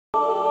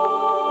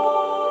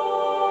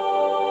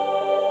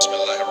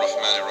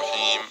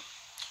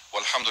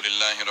والحمد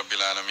لله رب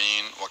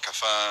العالمين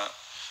وكفى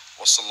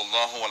وصلى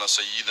الله على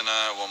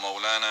سيدنا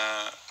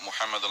ومولانا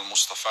محمد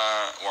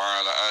المصطفى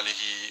وعلى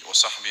آله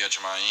وصحبه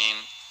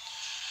أجمعين.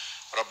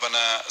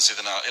 ربنا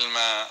زدنا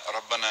علما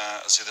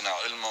ربنا زدنا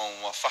علما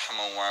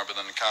وفهما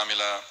وعبدا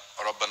كاملا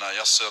ربنا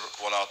يسر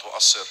ولا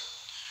تؤسر.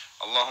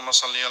 اللهم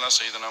صل على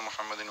سيدنا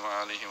محمد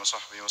وآله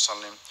وصحبه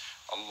وسلم.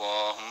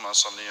 اللهم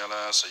صل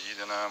على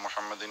سيدنا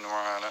محمد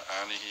وعلى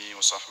آله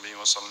وصحبه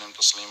وسلم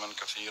تسليما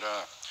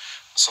كثيرا.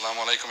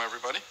 Assalamu alaikum,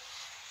 everybody.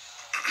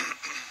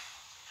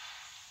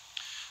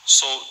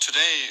 So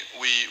today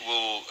we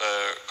will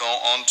go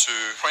on to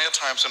prayer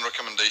times and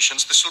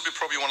recommendations. This will be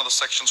probably one of the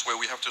sections where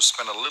we have to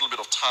spend a little bit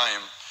of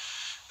time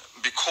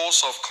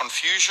because of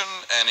confusion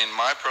and, in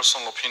my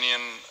personal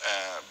opinion,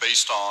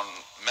 based on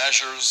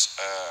measures.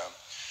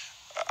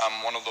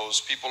 I'm one of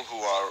those people who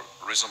are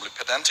reasonably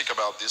pedantic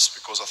about this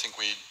because I think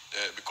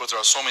because there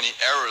are so many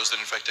errors that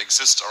in fact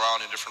exist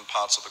around in different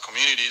parts of the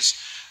communities,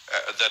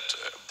 that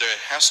there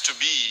has to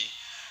be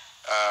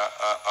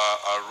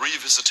a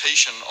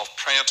revisitation of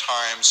prayer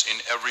times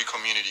in every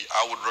community.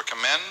 I would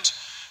recommend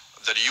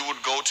that you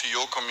would go to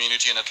your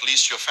community and at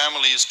least your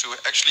families to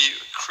actually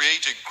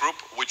create a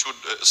group which would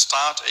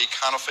start a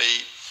kind of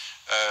the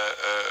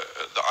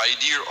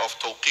idea of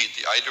tawqeed,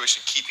 the idea of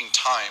actually keeping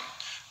time.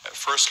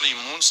 Firstly,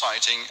 moon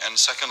sighting, and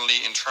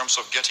secondly, in terms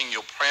of getting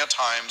your prayer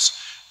times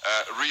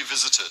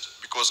revisited,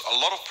 because a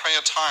lot of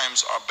prayer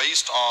times are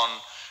based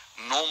on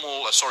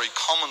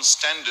common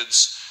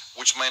standards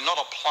which may not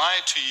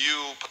apply to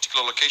you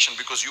particular location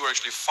because you are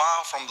actually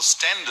far from the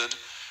standard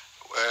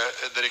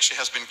that actually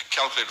has been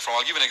calculated from.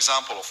 I'll give an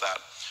example of that.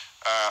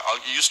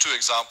 I'll use two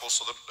examples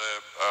so that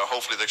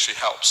hopefully that actually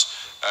helps.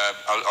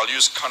 I'll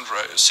use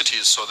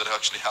cities so that it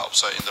actually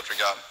helps in that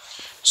regard.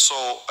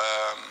 So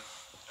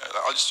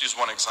I'll just use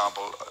one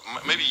example.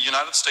 Maybe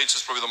United States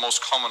is probably the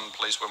most common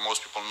place where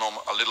most people know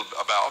a little bit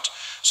about.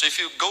 So if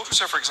you go to,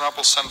 say, for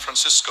example, San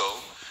Francisco,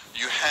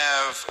 you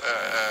have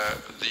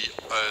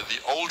the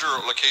older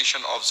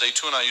location of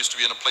Zaytuna used to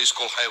be in a place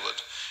called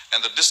Hayward.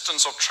 And the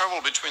distance of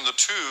travel between the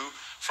two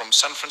from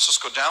San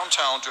Francisco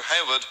downtown to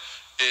Hayward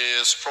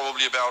is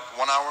probably about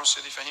 1 hour,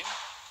 Sidi Fahim?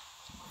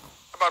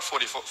 About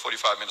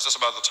 45 minutes. That's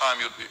about the time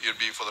you'd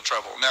be for the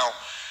travel. Now,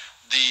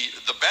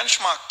 the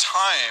benchmark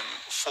time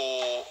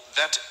for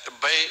that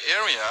Bay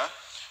Area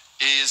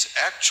is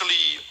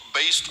actually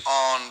based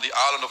on the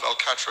island of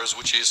Alcatraz,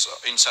 which is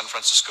in San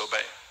Francisco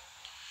Bay.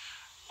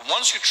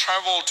 Once you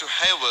travel to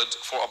Hayward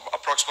for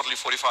approximately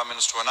 45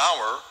 minutes to an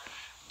hour,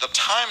 the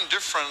time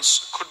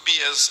difference could be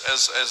as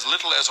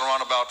little as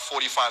around about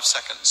 45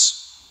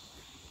 seconds.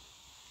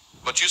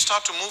 But you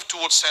start to move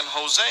towards San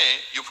Jose,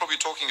 you're probably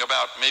talking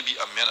about maybe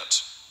a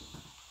minute.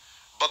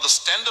 But the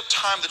standard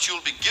time that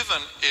you'll be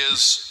given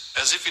is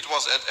as if it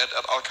was at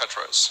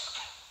Alcatraz,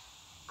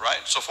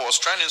 right? So for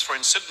Australians,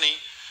 in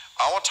Sydney,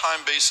 our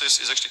time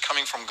basis is actually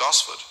coming from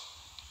Gosford.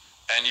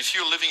 And if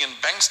you're living in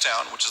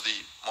Bankstown, which is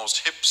the most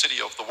hip city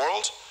of the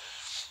world,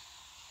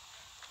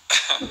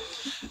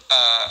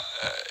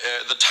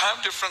 the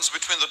time difference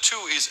between the two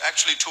is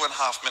actually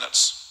 2.5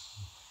 minutes.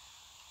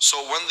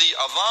 So when the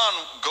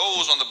adhan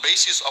goes on the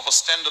basis of a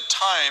standard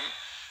time,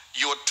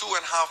 you're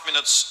 2.5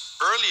 minutes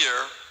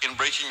earlier in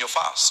breaking your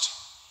fast.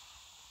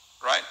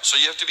 Right? So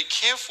you have to be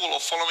careful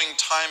of following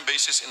time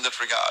basis in that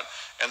regard.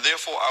 And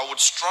therefore, I would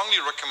strongly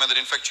recommend that,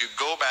 in fact, you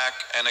go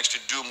back and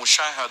actually do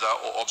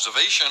mushahada or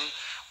observation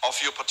of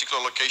your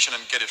particular location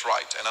and get it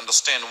right and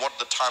understand what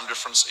the time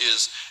difference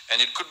is. And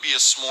it could be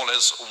as small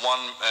as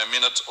 1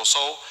 minute or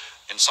so.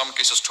 In some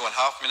cases,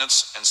 2.5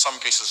 minutes. In some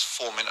cases,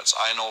 4 minutes.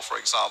 I know, for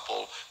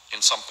example,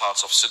 in some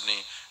parts of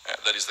Sydney,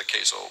 that is the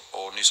case,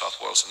 or New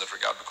South Wales in that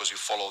regard, because you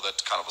follow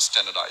that kind of a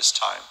standardized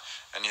time.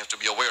 And you have to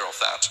be aware of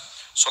that.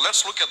 So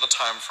let's look at the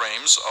time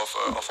frames of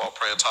our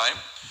prayer time.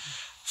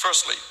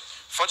 Firstly,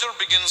 Fajr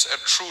begins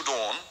at true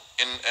dawn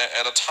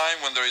at a time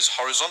when there is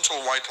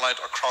horizontal white light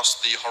across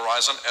the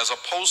horizon, as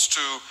opposed to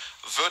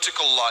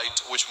vertical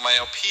light which may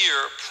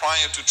appear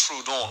prior to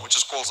true dawn, which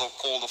is called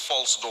the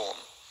false dawn.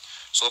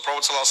 So the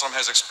Prophet ﷺ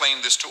has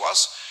explained this to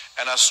us,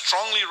 and I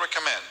strongly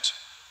recommend,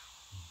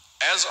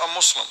 as a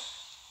Muslim,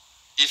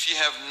 if you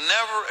have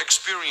never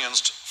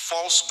experienced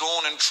false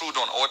dawn and true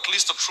dawn, or at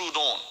least a true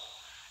dawn,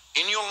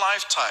 in your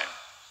lifetime,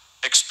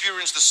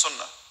 experience the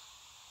sunnah.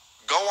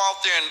 Go out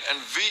there and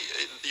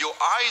your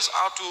eyes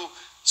are to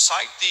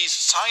sight these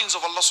signs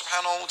of Allah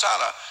subhanahu wa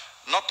ta'ala,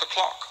 not the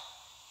clock.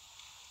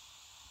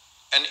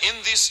 And in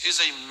this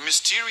is a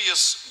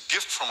mysterious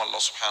gift from Allah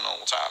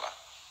subhanahu wa ta'ala,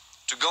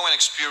 to go and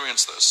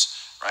experience this,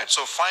 right?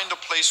 So find a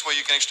place where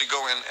you can actually go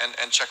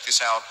and check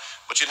this out.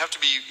 But you'd have to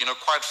be,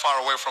 quite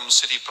far away from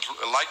city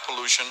light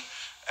pollution.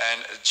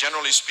 And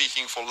generally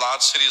speaking, for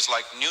large cities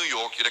like New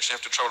York, you'd actually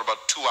have to travel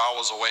about 2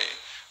 hours away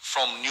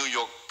from New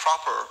York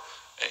proper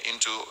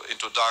into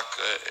dark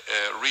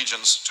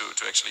regions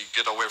to actually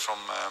get away from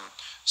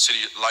city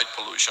light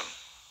pollution.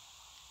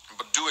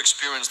 But do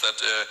experience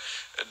that.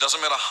 It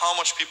doesn't matter how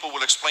much people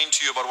will explain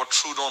to you about what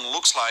true dawn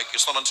looks like.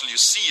 It's not until you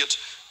see it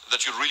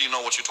that you really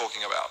know what you're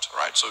talking about,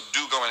 right? So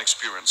do go and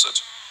experience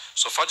it.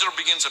 So Fajr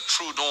begins at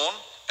true dawn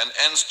and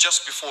ends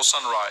just before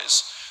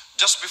sunrise.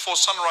 Just before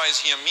sunrise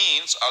here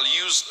means, I'll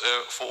use,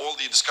 for all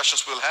the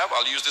discussions we'll have,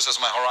 I'll use this as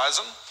my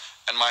horizon,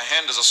 and my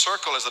hand is a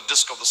circle as the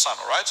disk of the sun,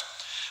 all right?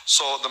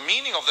 So the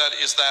meaning of that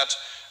is that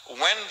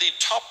when the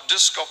top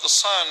disk of the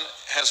sun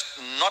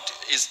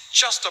is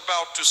just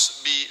about to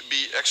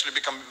actually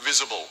become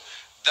visible,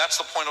 that's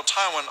the point of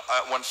time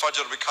when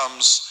Fajr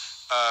becomes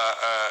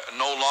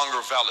no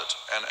longer valid,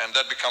 and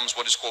that becomes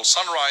what is called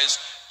sunrise,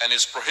 and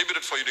it's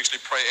prohibited for you to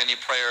actually pray any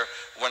prayer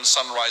when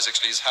sunrise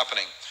actually is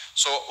happening.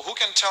 So who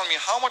can tell me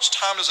how much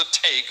time does it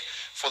take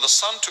for the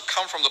sun to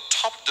come from the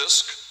top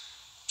disk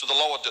to the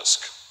lower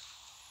disk?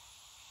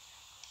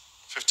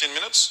 15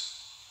 minutes?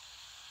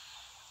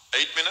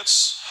 8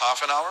 minutes?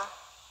 Half an hour?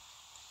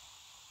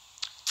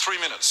 3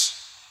 minutes?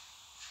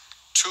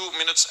 2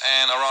 minutes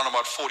and around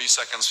about 40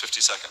 seconds,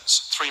 50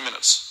 seconds. 3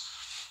 minutes.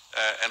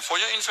 And for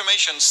your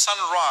information,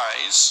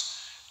 sunrise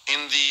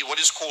in the what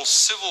is called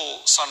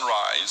civil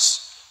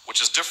sunrise,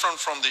 which is different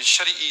from the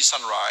Shari'i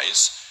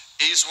sunrise,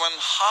 is when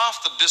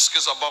half the disk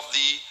is above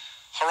the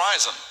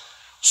horizon.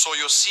 So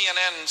your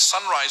CNN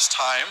sunrise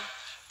time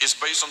is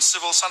based on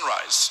civil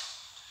sunrise.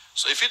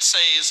 So if it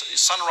says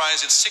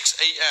sunrise at 6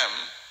 a.m.,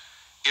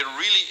 it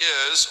really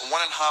is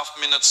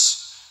 1.5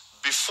 minutes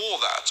before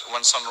that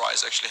when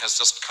sunrise actually has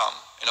just come.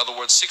 In other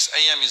words, 6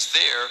 a.m. is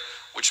there,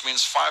 which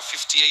means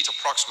 5:58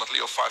 approximately,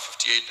 or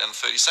 5:58 and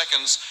 30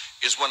 seconds,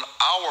 is when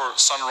our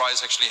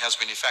sunrise actually has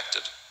been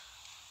effected,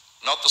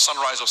 not the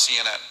sunrise of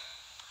CNN.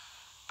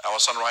 Our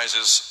sunrise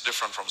is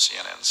different from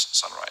CNN's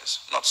sunrise.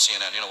 Not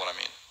CNN, you know what I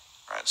mean,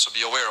 right? So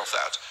be aware of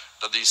that.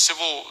 That the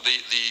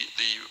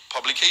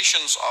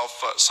publications of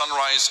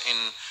sunrise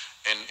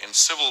in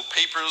civil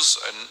papers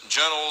and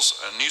journals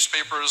and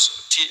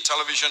newspapers,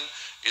 television,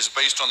 is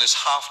based on this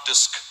half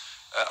disk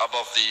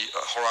above the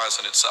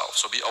horizon itself.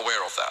 So be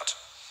aware of that.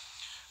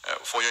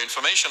 For your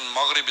information,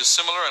 Maghrib is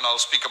similar, and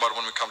I'll speak about it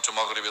when we come to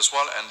Maghrib as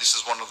well. And this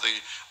is one of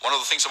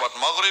the things about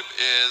Maghrib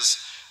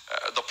is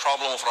the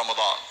problem of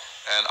Ramadan.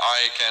 And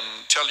I can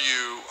tell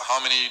you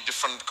how many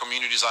different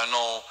communities I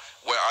know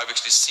where I've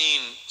actually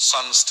seen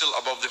sun still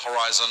above the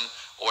horizon,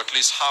 or at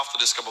least half the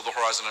disk above the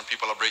horizon, and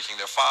people are breaking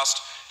their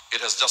fast. It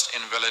has just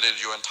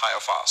invalidated your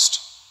entire fast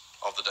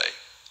of the day,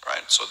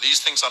 right? So these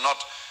things are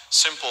not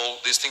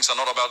simple. These things are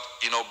not about,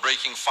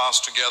 breaking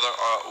fast together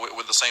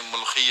with the same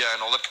mulkhiyah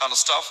and all that kind of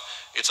stuff.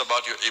 It's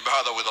about your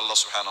ibadah with Allah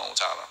subhanahu wa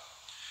ta'ala.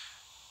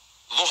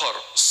 Dhuhr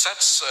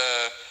sets,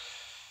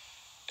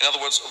 in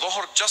other words,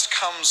 Dhuhr just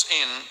comes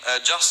in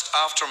just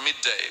after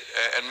midday.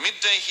 And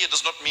midday here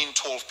does not mean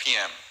 12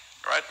 p.m.,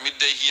 right?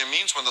 Midday here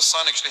means when the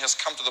sun actually has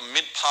come to the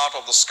mid part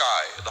of the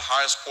sky, the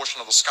highest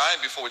portion of the sky,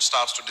 before it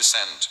starts to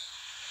descend.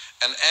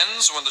 And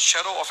ends when the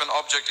shadow of an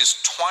object is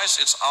twice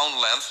its own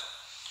length.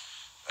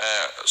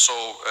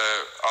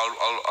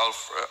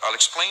 I'll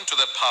explain to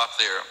that part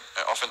there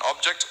of an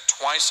object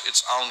twice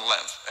its own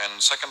length.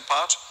 And second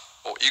part,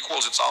 or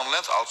equals its own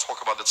length, I'll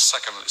talk about that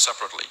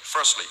separately.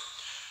 Firstly,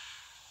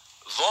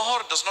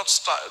 Dhuhr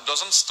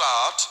doesn't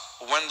start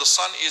when the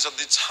sun is at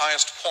its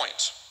highest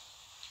point.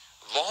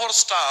 Dhuhr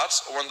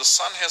starts when the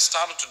sun has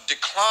started to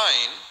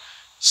decline,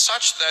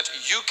 such that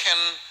you can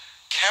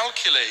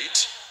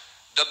calculate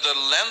that the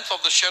length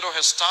of the shadow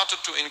has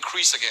started to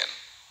increase again.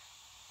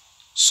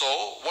 So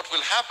what will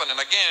happen, and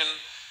again,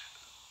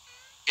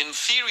 in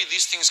theory,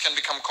 these things can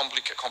become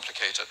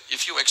complicated.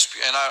 If you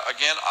and I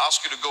again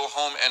ask you to go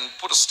home and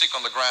put a stick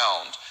on the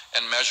ground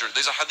and measure.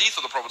 There's a hadith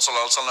of the Prophet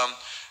ﷺ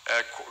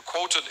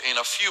quoted in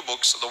a few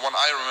books. The one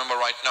I remember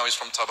right now is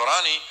from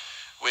Tabarani,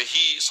 where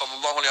he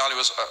sallallahu alaihi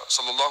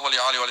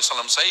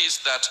wasallam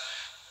says that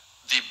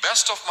the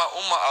best of my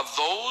ummah are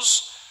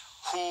those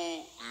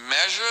who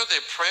measure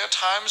their prayer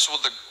times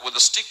with the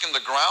stick in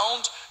the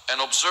ground and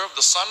observe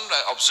the sun,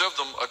 observe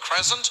the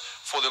crescent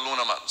for the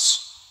lunar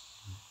months.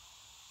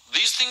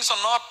 These things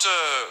are not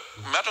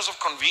matters of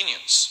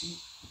convenience.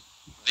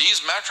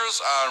 These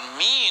matters are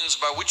means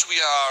by which we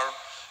are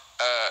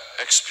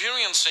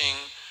experiencing,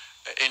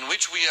 in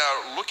which we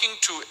are looking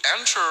to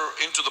enter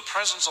into the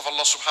presence of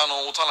Allah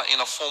subhanahu wa ta'ala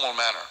in a formal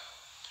manner.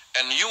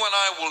 And you and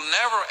I will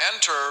never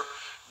enter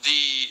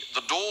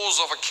the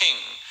doors of a king,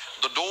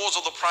 the doors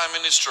of the prime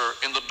minister,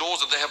 in the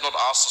doors that they have not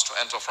asked us to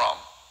enter from.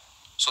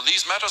 So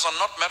these matters are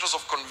not matters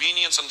of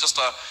convenience and just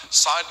a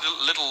side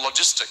little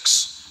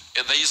logistics.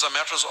 These are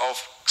matters of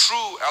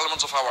true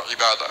elements of our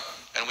ibadah,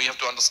 and we have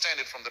to understand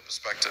it from that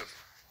perspective.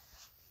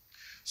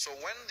 So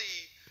when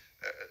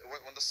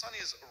the sun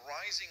is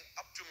rising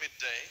up to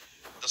midday,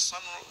 the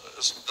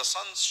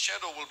sun's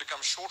shadow will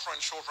become shorter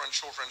and shorter and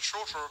shorter and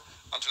shorter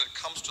until it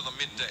comes to the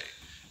midday.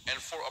 And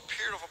for a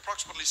period of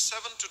approximately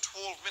 7 to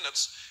 12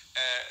 minutes,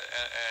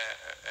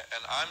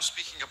 and I'm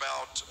speaking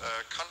about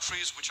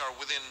countries which are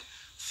within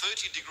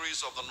 30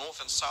 degrees of the north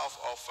and south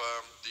of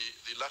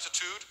the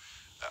latitude,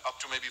 up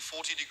to maybe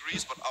 40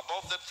 degrees, but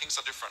above that things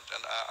are different.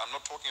 And I'm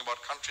not talking about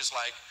countries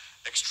like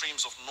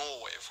extremes of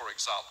Norway, for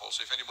example.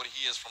 So if anybody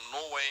here is from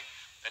Norway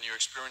and you're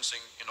experiencing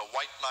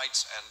white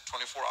nights and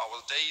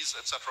 24-hour days,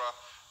 etc.,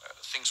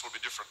 things will be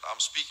different. I'm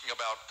speaking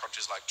about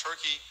countries like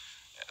Turkey,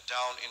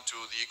 down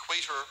into the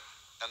equator,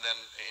 and then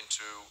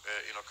into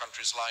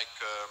countries like,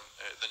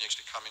 then you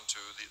actually come into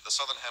the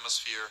southern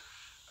hemisphere,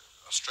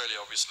 Australia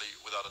obviously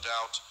without a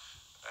doubt,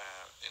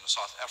 in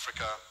South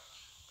Africa,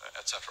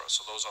 etc.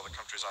 So those are the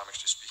countries I'm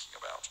actually speaking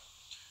about.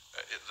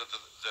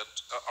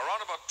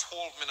 Around about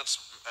 12 minutes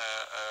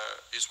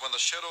is when the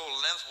shadow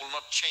length will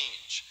not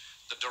change.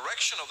 The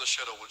direction of the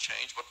shadow will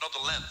change, but not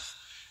the length.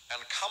 And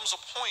comes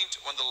a point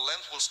when the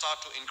length will start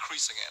to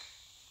increase again.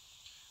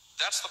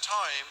 That's the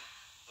time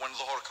when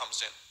Dhuhr comes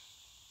in,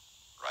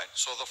 right?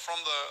 So from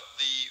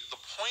the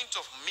point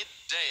of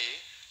midday,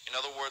 in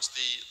other words,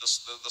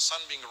 the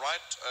sun being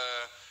right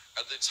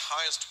at its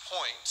highest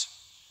point,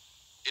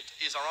 it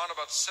is around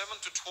about 7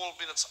 to 12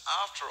 minutes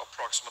after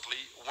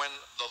approximately when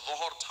the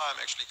Dhuhr time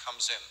actually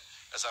comes in.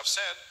 As I've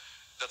said,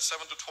 that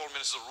 7 to 12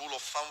 minutes is a rule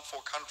of thumb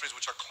for countries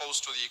which are close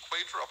to the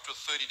equator, up to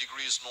 30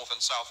 degrees north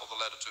and south of the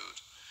latitude.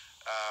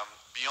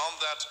 Beyond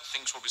that,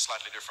 things will be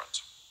slightly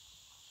different.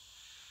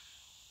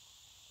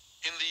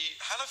 In the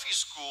Hanafi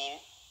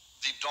school,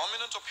 the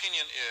dominant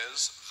opinion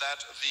is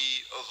that the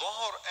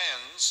Dhuhr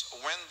ends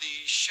when the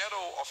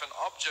shadow of an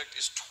object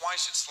is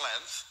twice its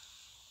length,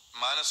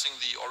 minusing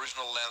the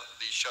original length,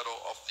 the shadow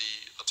of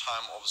the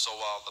time of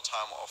Zawal, the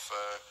time of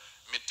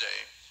midday.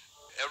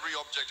 Every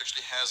object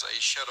actually has a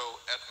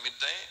shadow at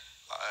midday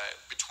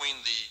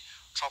between the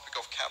Tropic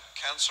of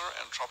Cancer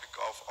and Tropic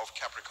of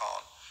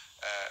Capricorn.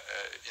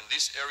 In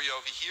this area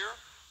over here,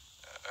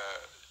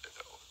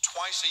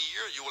 twice a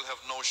year you will have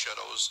no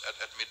shadows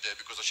at midday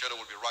because the shadow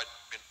will be right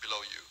below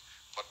you.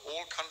 But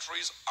all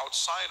countries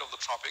outside of the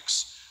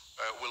tropics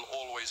will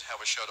always have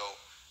a shadow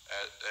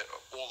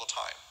all the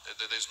time.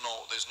 There's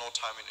no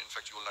time in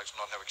fact you will not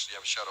actually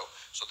have a shadow.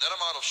 So that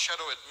amount of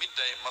shadow at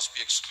midday must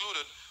be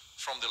excluded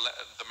from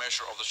the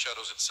measure of the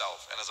shadows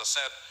itself. And as I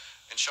said,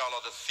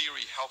 inshallah, the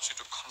theory helps you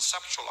to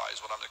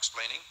conceptualize what I'm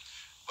explaining,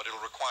 but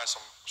it'll require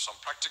some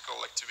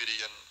practical activity,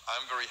 and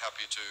I'm very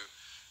happy to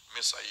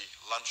miss a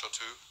lunch or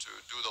two to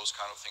do those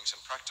kind of things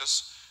in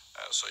practice.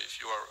 So if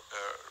you are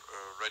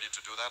ready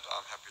to do that,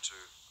 I'm happy to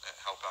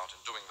help out in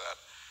doing that.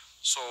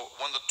 So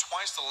when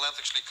twice the length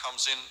actually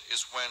comes in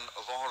is when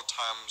Dhuhr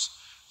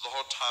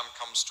time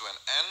comes to an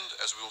end,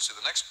 as we will see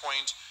the next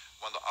point,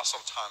 when the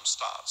Asr time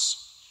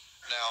starts.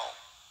 Now,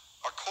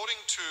 according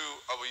to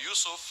Abu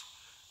Yusuf,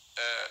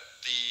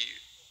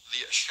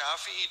 the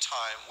Shafi'i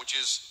time, which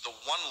is the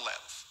one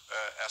length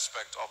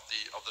aspect of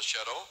the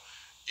shadow,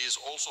 is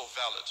also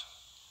valid.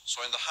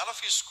 So in the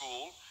Hanafi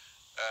school,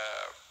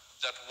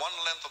 that one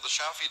length of the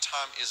Shafi'i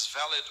time is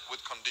valid with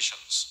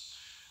conditions.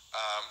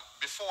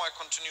 Before I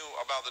continue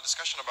about the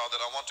discussion about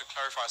that, I want to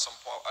clarify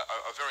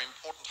a very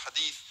important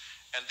hadith,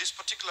 and this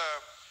particular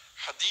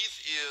hadith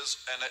is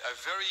a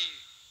very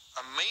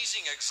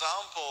amazing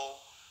example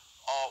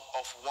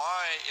of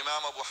why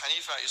Imam Abu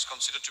Hanifa is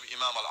considered to be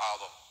Imam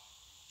al-Azam.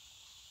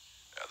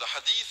 The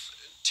hadith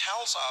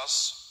tells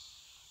us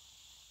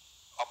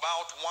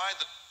about why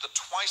the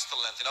twice the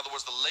length, in other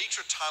words, the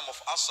later time of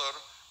Asr,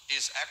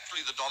 is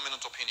actually the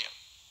dominant opinion.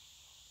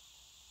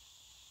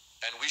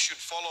 And we should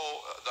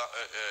follow,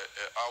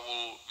 I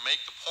will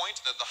make the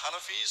point that the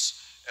Hanafis,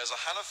 as a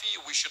Hanafi,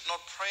 we should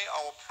not pray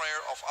our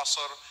prayer of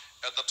Asr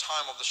at the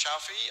time of the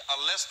Shafi'i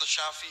unless the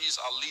Shafi'is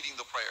are leading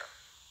the prayer.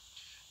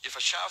 If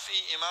a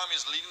Shafi'i Imam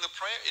is leading the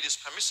prayer, it is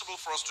permissible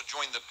for us to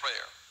join the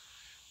prayer.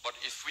 But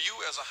if you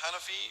as a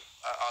Hanafi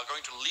are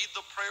going to lead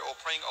the prayer or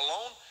praying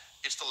alone,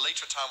 it's the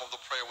later time of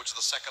the prayer, which is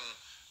the second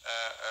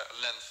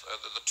length,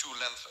 the two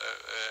length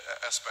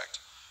aspect.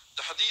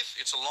 The hadith,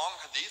 it's a long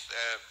hadith.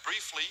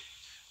 Briefly,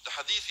 the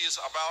hadith is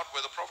about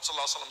where the Prophet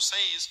ﷺ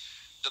says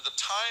that the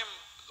time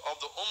of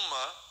the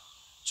Ummah,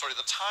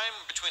 the time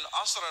between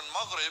Asr and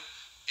Maghrib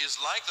is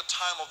like the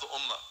time of the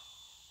Ummah.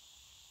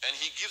 And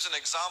he gives an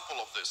example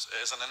of this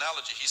as an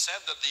analogy. He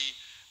said that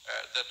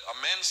that a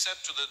man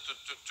said to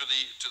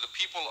the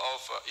people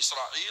of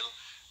Israel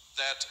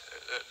that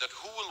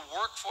who will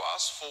work for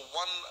us for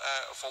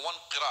one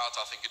qira'at,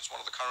 I think it's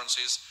one of the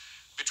currencies,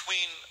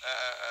 between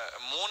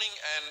morning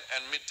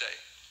and midday.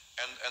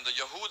 And the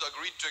Yahud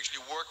agreed to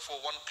actually work for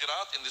one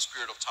qira'at in this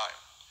period of time.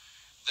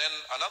 Then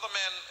another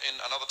man in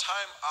another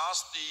time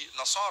asked the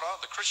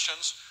Nasara, the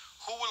Christians,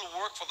 who will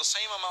work for the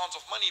same amount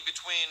of money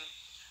between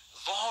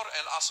Dhuhr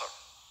and Asr.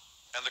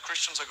 And the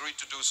Christians agreed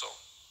to do so.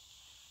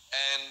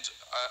 And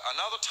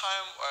another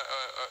time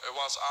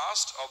was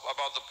asked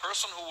about the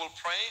person who will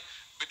pray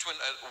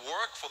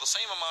work for the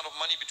same amount of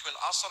money between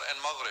Asr and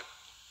Maghrib.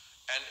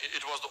 And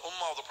it was the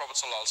Ummah of the Prophet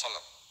ﷺ.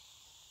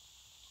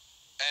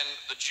 And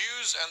the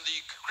Jews and the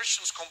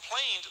Christians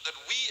complained that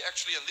we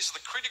actually, and this is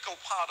the critical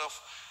part of,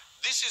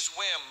 this is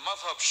where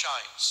madhab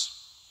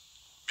shines.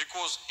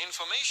 Because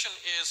information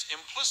is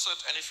implicit,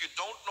 and if you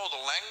don't know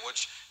the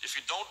language, if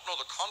you don't know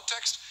the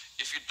context,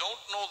 if you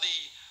don't know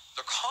the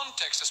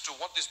context as to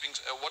what is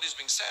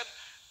being said,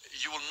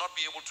 you will not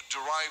be able to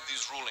derive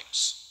these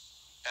rulings.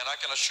 And I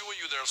can assure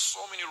you there are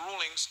so many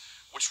rulings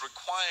which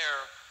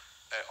require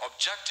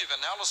objective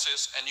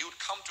analysis, and you would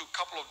come to a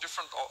couple of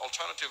different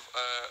alternative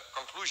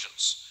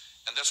conclusions.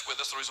 And that's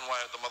the reason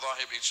why the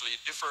madhahib actually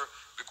differ,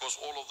 because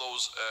all of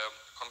those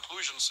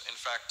conclusions, in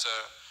fact,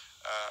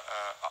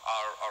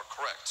 are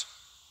correct.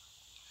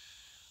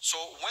 So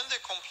when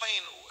they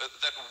complain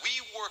that we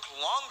work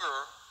longer,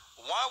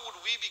 why would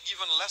we be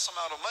given less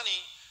amount of money,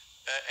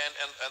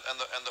 and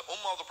the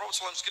Ummah of the Prophet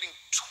ﷺ is getting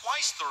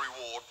twice the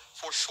reward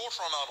for a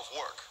shorter amount of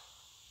work?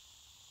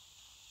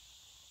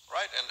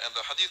 Right? And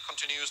the hadith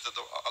continues that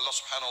Allah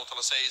subhanahu wa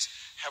ta'ala says,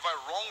 have I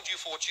wronged you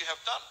for what you have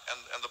done?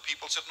 And the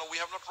people said, no, we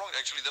have not wronged.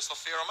 Actually, that's the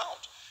fair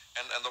amount.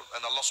 And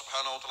Allah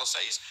subhanahu wa ta'ala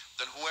says,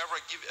 then whoever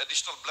I give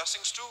additional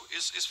blessings to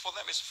is for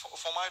them, is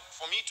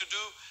for me to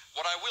do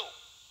what I will.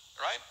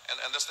 Right? And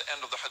that's the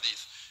end of the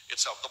hadith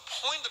itself. The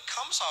point that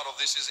comes out of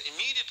this is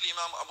immediately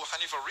Imam Abu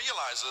Hanifa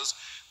realizes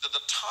that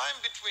the time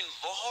between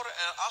Dhuhr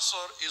and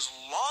Asr is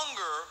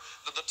longer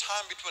than the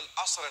time between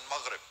Asr and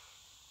Maghrib.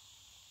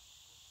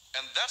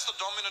 And that's the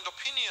dominant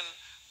opinion,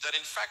 that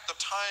in fact the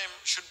time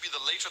should be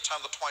the later time,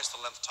 the twice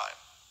the length time.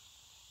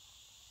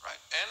 Right?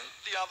 And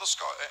the other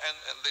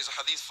and there's a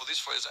hadith for this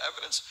for his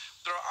evidence.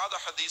 There are other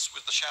hadiths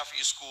which the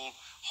Shafi'i school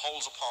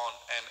holds upon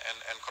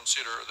and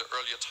consider the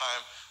earlier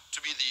time to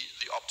be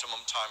the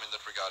optimum time in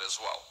that regard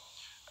as well.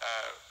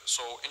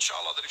 So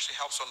inshallah that actually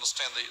helps to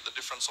understand the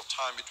difference of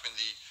time between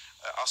the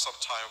Asr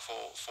time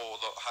for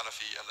the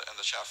Hanafi and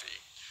the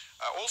Shafi'i.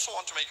 I also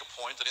want to make a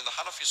point that in the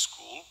Hanafi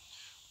school,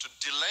 to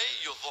delay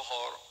your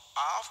dhuhr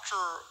after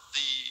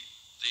the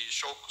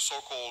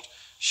so-called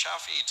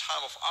Shafi'i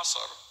time of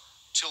Asr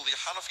till the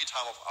Hanafi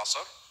time of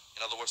Asr,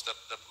 in other words, that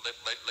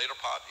later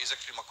part is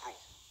actually makruh.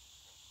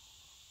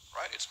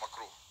 Right? It's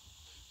makruh.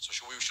 So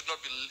we should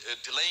not be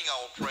delaying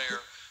our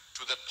prayer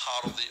to that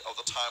part of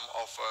the time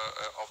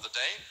of the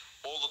day,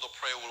 although the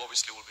prayer will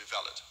obviously be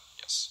valid.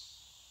 Yes.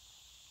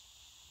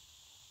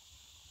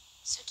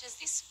 So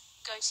does this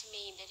go to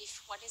mean that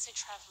if one is a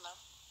traveller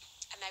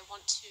and they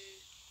want to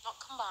not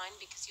combine,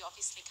 because you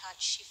obviously can't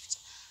shift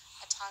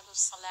a time of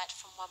Salat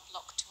from one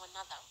block to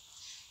another,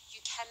 you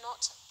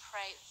cannot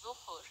pray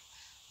Dhuhr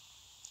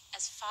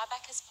as far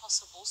back as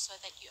possible so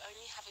that you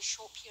only have a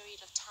short period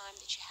of time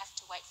that you have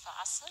to wait for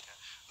Asr?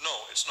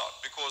 No, it's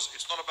not, because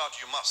it's not about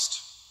you must.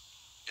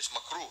 It's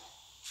makruh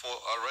for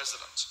a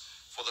resident,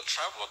 for the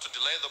traveller to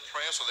delay the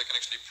prayer so they can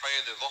actually pray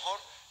the Dhuhr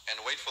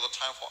and wait for the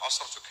time for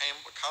Asr to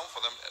come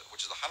for them,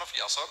 which is the Hanafi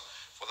Asr,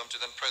 for them to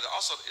then pray the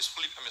Asr is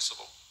fully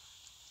permissible.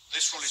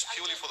 This rule is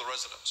purely for the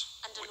resident.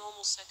 Under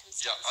normal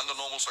circumstances? Yeah, under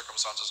normal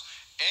circumstances.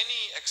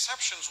 Any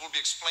exceptions will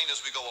be explained as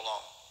we go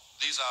along.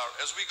 These are,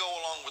 as we go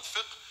along with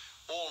fiqh,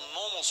 all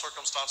normal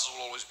circumstances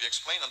will always be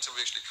explained until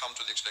we actually come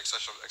to the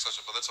exception.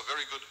 But that's a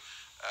very good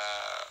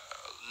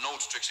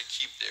note to actually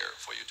keep there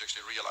for you to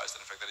actually realize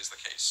that in fact that is the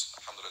case.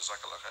 Alhamdulillah,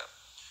 jazakallah khair.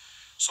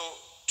 So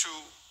to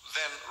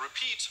then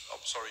repeat, oh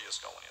sorry, yes,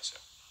 go on, yes,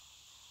 yeah.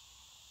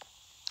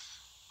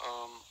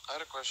 I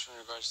had a question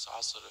in regards to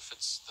Asr. If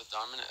it's the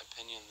dominant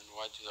opinion, then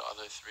why do the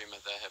other three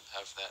madhahib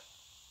have that,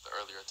 the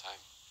earlier time?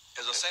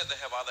 As I said, they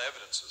have other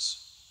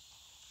evidences.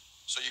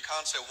 So you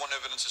can't say one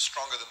evidence is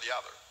stronger than the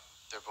other.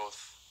 They're both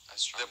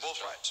as strong. They're both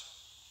right.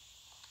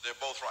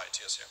 They're both right,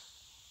 yes, yeah.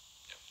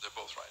 Yeah, they're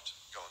both right.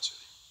 Go on,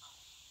 Sidi.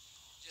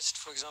 Just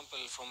for example,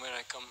 from where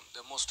I come,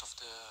 most of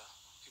the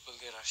people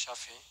there are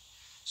Shafi'i.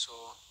 So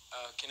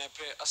can I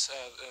pray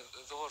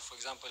Dhuhr, for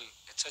example,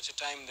 at such a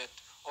time that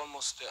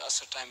almost the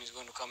Asr time is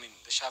going to come in,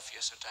 the Shafi'i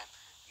Asr time.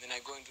 And then I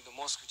go into the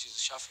mosque, which is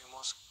the Shafi'i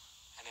mosque,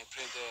 and I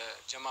pray the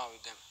Jama'ah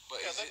with them.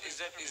 But yeah, is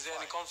there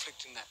any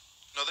conflict in that?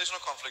 No, there's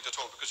no conflict at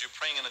all, because you're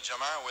praying in a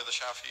Jama'ah where the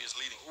Shafi'i is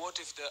leading.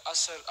 What if the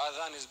Asr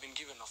Adhan has been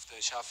given of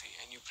the Shafi'i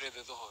and you pray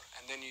the Dhuhr,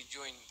 and then you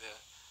join the...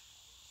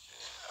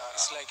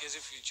 it's like as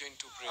if you join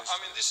two prayers. I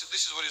mean, this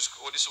is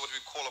what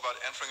we call about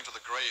entering into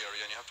the gray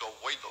area, and you have to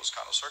avoid those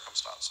kind of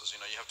circumstances. You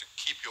know, you have to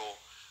keep your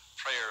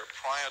prayer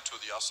prior to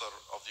the Asr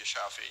of the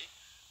Shafi'i,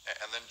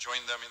 and then join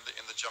them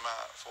in the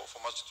Jama'ah for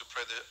masjid to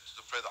pray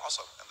the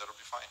Asr, and that'll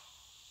be fine.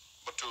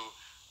 But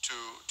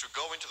to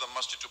go into the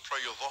masjid to pray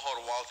your Dhuhr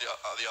while the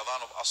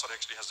Adhan of Asr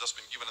actually has just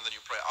been given, and then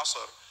you pray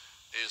Asr,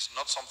 is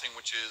not something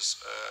which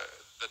is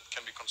that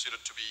can be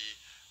considered to be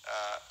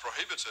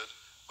prohibited,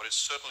 but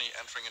it's certainly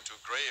entering into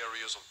gray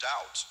areas of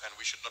doubt, and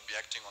we should not be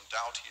acting on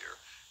doubt here.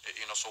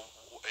 You know, so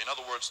in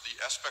other words, the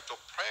aspect of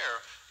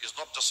prayer is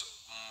not just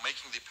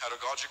making the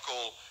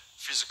pedagogical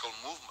physical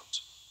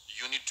movement.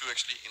 You need to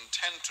actually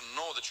intend to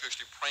know that you're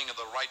actually praying at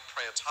the right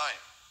prayer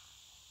time,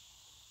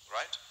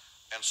 right?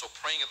 And so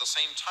praying at the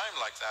same time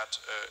like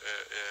that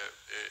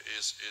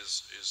is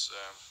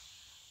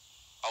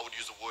I would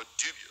use the word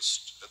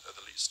dubious at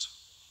the least.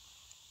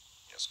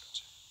 Yes, go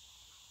ahead.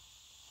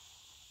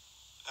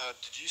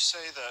 Did you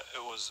say that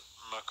it was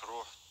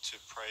makruh to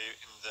pray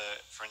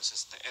for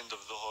instance, in the end of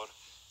Dhuhr,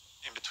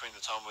 in between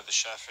the time with the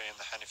Shafi'i and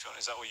the Hanafi?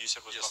 Is that what you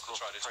said was yes, makruh?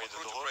 Yes, that's right. It's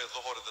makruh to pray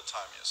Dhuhr at the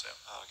time, yes, yeah.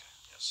 Oh, okay.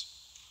 Yes.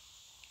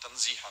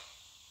 Tanzihan.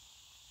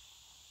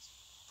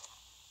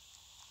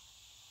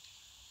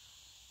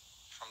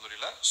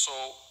 Alhamdulillah. So,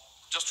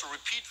 just to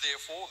repeat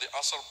therefore the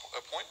Asr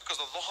point,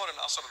 because the Dhuhr and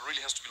Asr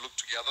really has to be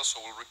looked together,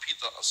 so we'll repeat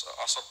the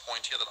Asr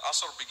point here, that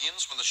Asr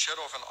begins when the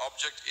shadow of an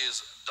object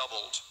is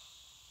doubled.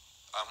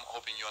 I'm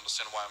hoping you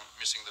understand why I'm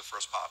missing the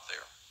first part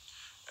there.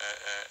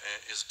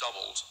 is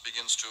doubled,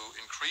 begins to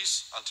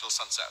increase until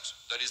sunset.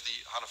 That is the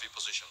Hanafi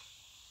position.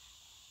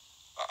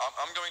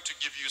 I'm going to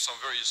give you some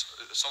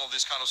of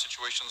these kind of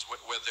situations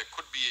where there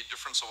could be a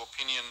difference of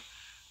opinion.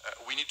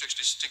 We need to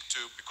actually stick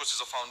to, because it's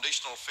a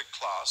foundational fiqh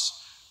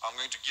class, I'm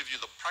going to give you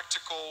the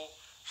practical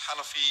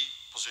Hanafi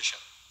position.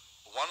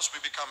 Once we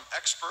become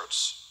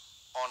experts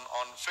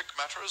on fiqh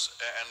matters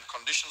and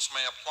conditions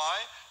may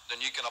apply,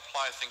 then you can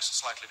apply things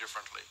slightly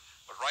differently.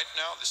 But right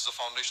now, this is a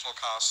foundational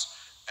class,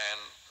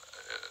 and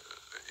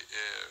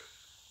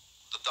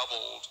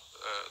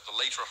the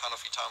later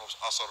Hanafi time of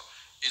Asr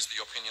is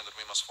the opinion that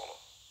we must follow.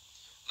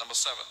 Number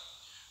 7,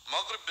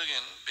 Maghrib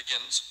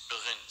begins,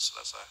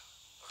 that's a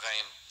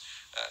ghain.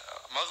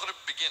 Maghrib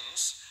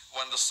begins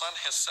when the sun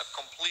has set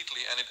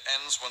completely, and it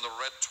ends when the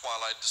red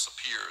twilight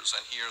disappears.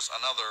 And here's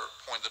another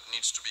point that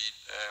needs to be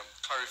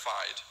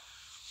clarified.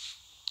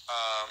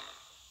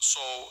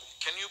 So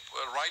can you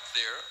write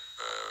there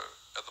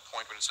at the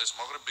point when it says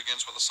Maghrib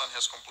begins when the sun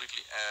has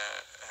completely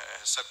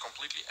set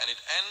completely, and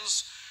it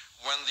ends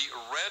when the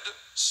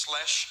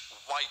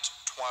red/white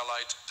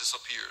twilight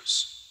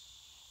disappears.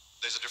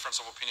 There's a difference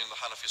of opinion in the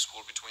Hanafi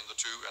school between the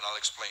two, and I'll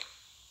explain.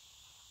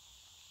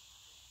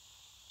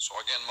 So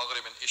again,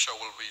 Maghrib and Isha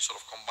will be sort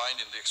of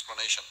combined in the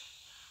explanation.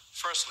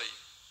 Firstly,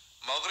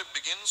 Maghrib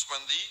begins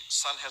when the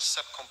sun has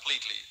set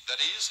completely. That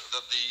is,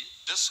 that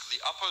the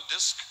upper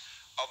disk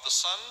of the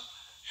sun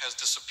has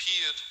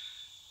disappeared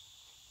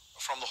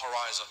from the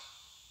horizon,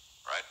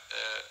 right?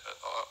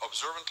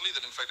 Observantly,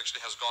 that in fact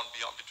actually has gone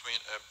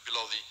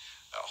below the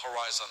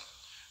horizon.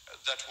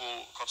 That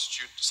will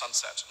constitute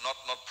sunset, not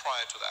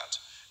prior to that.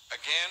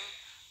 Again,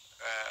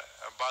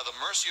 by the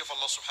mercy of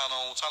Allah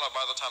subhanahu wa ta'ala,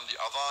 by the time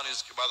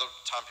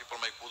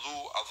people make wudu,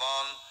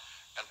 adhan,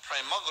 and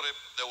pray Maghrib,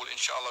 they will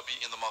inshallah be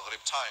in the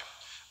Maghrib time.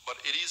 But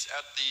it is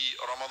at the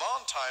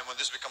Ramadan time when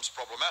this becomes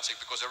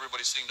problematic, because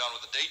everybody's sitting down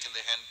with a date in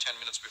their hand 10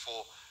 minutes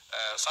before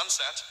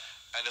sunset,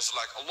 and it's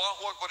like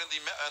Allahu Akbar in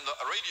the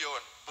radio,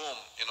 and boom,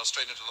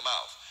 straight into the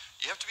mouth.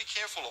 You have to be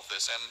careful of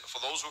this. And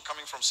for those who are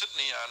coming from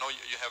Sydney, I know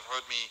you have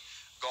heard me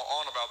go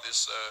on about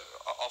this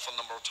often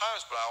number of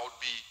times, but I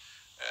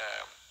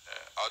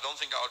don't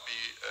think I would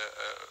be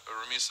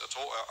amiss at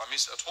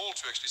all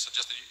to actually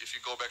suggest that if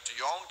you go back to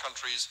your own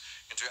countries,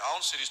 into your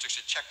own cities, to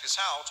actually check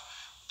this out.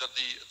 That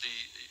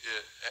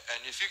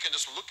and if you can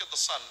just look at the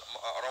sun,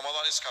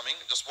 Ramadan is coming,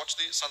 just watch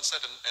the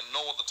sunset and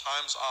know what the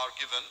times are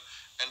given,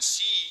 and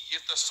see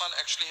if the sun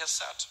actually has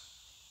set.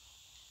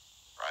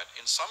 Right?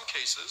 In some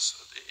cases,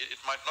 it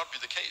might not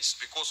be the case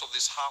because of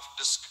this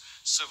half-disk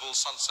civil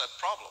sunset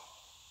problem.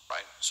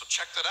 Right? So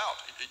check that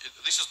out.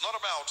 This is not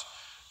about,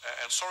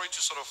 and sorry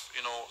to sort of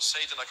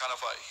say it in a kind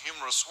of a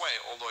humorous way,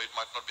 although it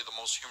might not be the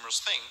most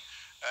humorous thing.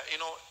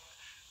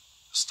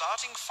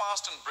 Starting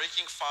fast and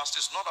breaking fast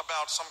is not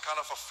about some kind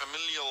of a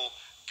familial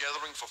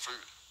gathering for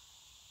food.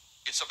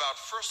 It's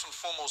about first and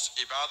foremost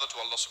ibadah to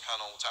Allah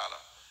subhanahu wa ta'ala.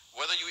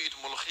 Whether you eat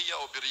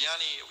mulkhiyah or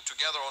biryani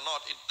together or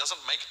not, it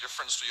doesn't make a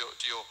difference to your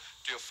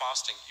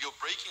fasting. You're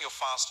breaking your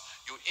fast,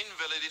 you're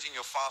invalidating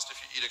your fast if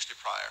you eat actually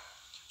prior.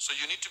 So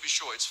you need to be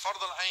sure. It's fard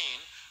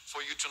al-ayn for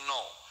you to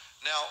know.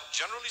 Now,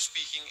 generally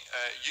speaking,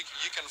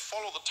 you can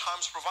follow the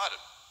times provided.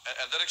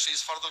 And that actually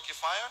is fard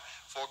al-kifaya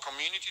for a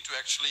community to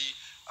actually,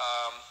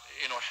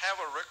 have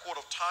a record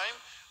of time.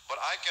 But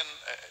I can,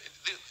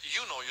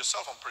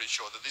 yourself, I'm pretty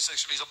sure that this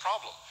actually is a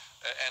problem.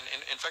 And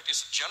in fact,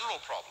 it's a general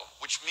problem,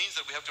 which means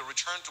that we have to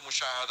return to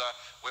mushahada,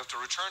 we have to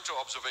return to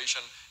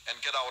observation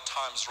and get our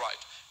times right.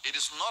 It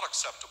is not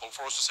acceptable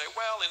for us to say,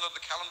 well,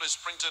 the calendar is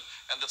printed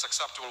and that's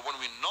acceptable, when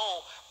we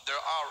know there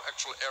are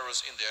actual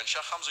errors in there. And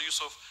Shaykh Hamza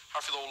Yusuf,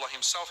 Hafidhullah,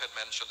 himself had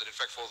mentioned that in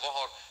fact for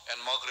Dhuhr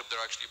and Maghrib there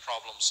are actually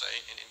problems,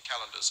 say, in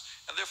calendars.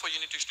 And therefore you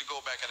need to actually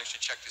go back and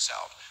actually check this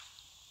out.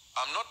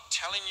 I'm not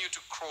telling you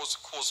to cause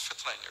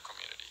fitna in your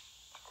community,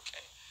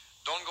 okay?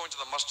 Don't go into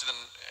the masjid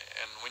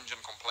and whinge and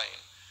complain.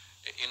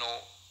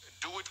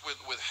 Do it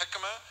with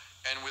hikmah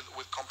and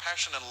with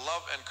compassion and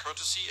love and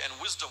courtesy and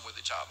wisdom with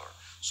each other,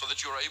 so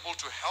that you're able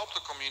to help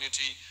the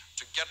community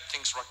to get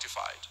things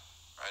rectified,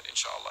 right,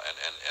 inshallah.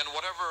 And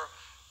whatever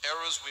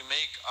errors we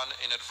make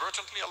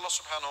inadvertently, Allah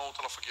subhanahu wa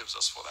ta'ala forgives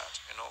us for that,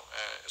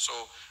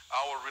 So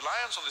our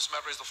reliance on this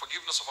matter is the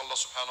forgiveness of Allah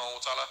subhanahu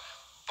wa ta'ala,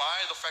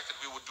 by the fact that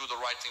we would do the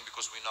right thing,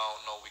 because we now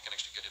know we can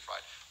actually get it right.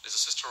 There's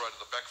a sister right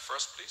at the back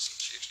first, please.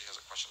 She actually has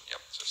a question.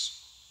 Yep,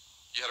 sis.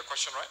 You had a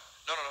question, right?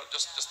 No,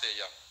 just there,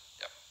 yeah.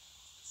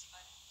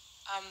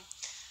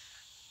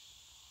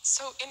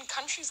 So in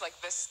countries like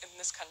this, in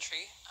this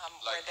country,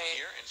 like where they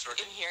here in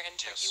Turkey,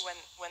 yes.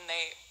 when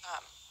they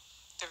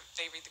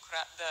read the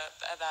Quran,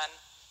 the adhan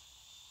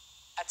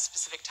at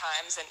specific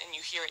times, and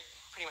you hear it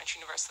pretty much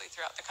universally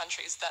throughout the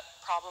country, is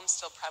that problem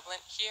still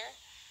prevalent here?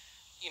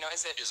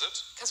 Is it?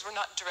 Because we're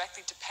not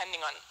directly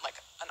depending on like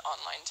an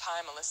online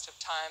time, a list of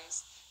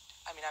times.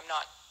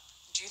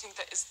 Do you think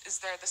that is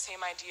there the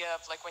same idea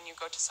of like when you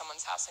go to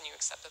someone's house and you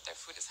accept that their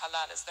food is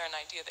halal? Is there an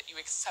idea that you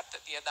accept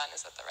that the adhan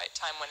is at the right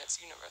time when it's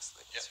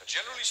universally? Yeah.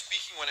 Generally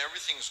speaking, when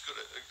everything is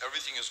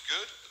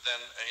good, then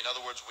in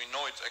other words, we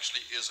know it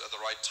actually is at the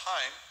right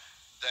time,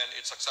 then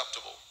it's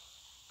acceptable.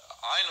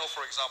 I know,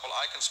 for example,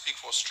 I can speak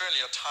for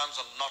Australia, times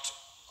are not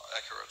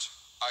accurate.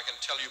 I can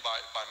tell you by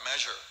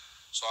measure.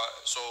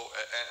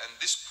 And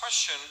this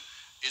question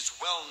is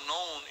well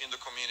known in the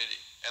community,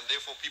 and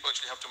therefore people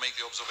actually have to make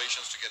the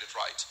observations to get it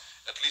right,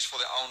 at least for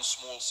their own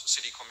small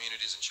city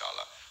communities,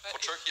 inshallah. For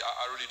Turkey,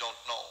 I really don't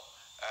know.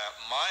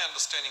 My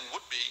understanding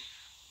would be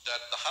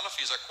that the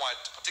Hanafis are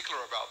quite particular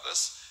about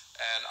this,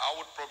 and I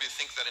would probably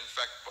think that, in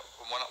fact,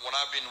 when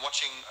I've been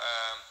watching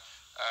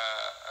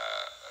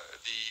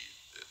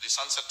the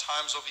sunset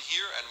times over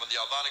here, and when the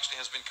adhan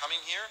actually has been coming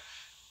here,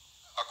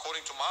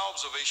 according to my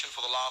observation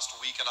for the last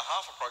week and a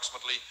half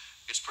approximately,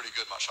 it's pretty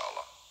good,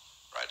 mashallah.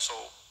 Right, so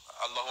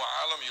Allahu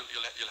Alam,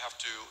 you'll have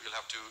to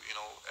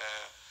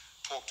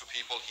talk to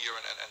people here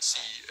and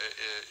see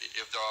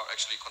if there are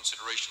actually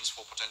considerations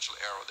for potential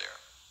error there.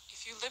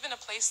 If you live in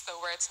a place though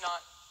where it's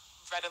not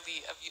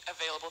readily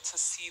available to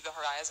see the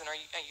horizon, or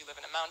you live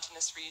in a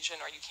mountainous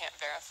region, or you can't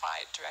verify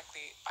it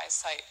directly by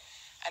sight,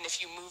 and if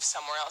you move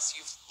somewhere else,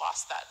 you've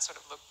lost that sort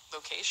of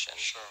location.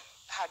 Sure.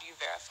 How do you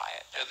verify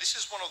it? Yeah, this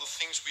is one of the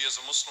things we as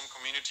a Muslim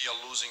community are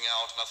losing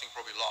out, and I think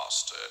probably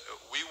lost.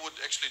 We would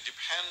actually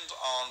depend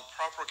on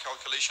proper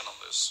calculation on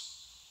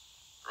this,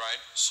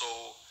 right? So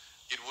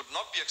it would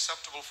not be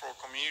acceptable for a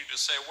community to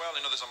say, well,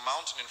 there's a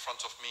mountain in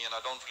front of me and I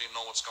don't really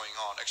know what's going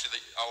on.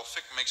 Actually, our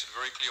fiqh makes it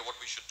very clear what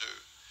we should do,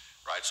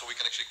 right? So we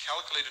can actually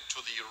calculate it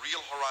to the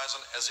real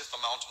horizon as if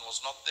the mountain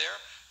was not there,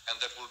 and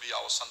that will be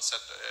our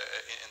sunset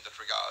in that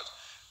regard.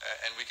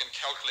 And we can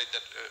calculate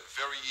that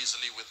very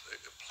easily with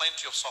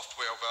plenty of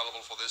software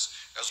available for this,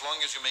 as long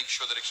as you make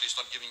sure that actually it's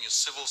not giving you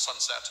civil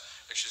sunset,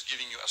 actually it's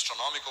giving you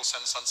astronomical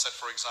sunset,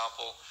 for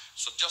example.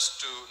 So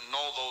just to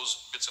know those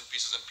bits and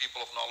pieces, and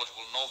people of knowledge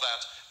will know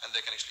that, and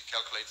they can actually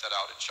calculate that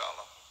out,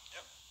 inshallah.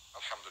 Yeah,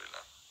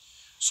 alhamdulillah.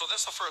 So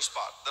that's the first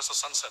part, that's the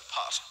sunset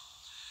part.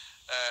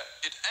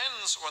 It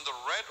ends when the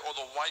red or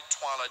the white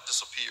twilight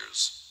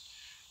disappears.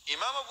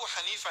 Imam Abu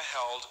Hanifa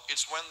held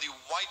it's when the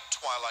white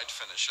twilight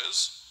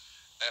finishes,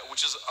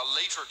 which is a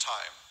later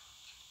time.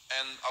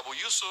 And Abu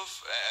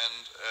Yusuf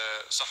and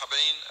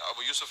Sahabain,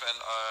 Abu Yusuf and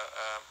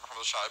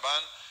Muhammad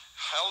al-Shaiban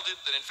held it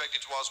that in fact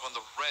it was when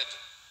the red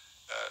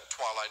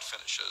twilight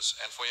finishes.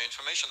 And for your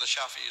information, the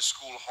Shafi'i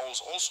school holds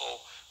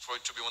also for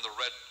it to be when the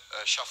red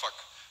Shafaq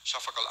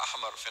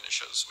al-Ahmar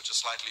finishes, which is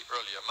slightly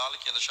earlier.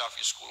 Maliki and the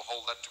Shafi'i school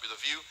hold that to be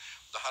the view.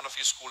 The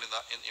Hanafi school in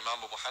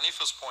Imam Abu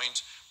Hanifa's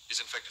point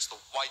is in fact it's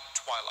the white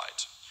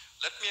twilight.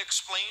 Let me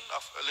explain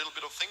a little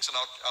bit of things, and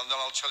then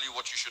I'll tell you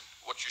what you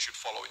should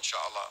follow,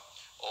 inshallah,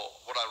 or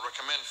what I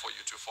recommend for you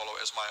to follow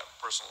as my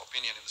personal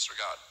opinion in this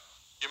regard.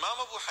 Imam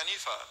Abu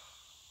Hanifa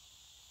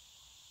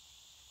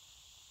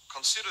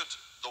considered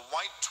the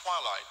white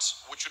twilight,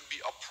 which would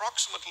be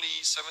approximately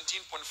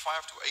 17.5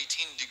 to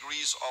 18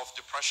 degrees of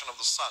depression of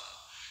the sun,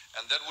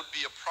 and that would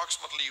be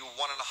approximately 1.5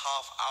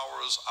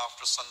 hours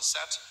after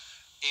sunset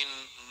in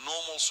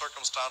normal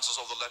circumstances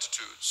of the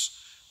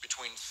latitudes,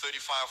 between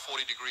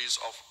 35-40 degrees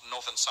of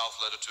north and south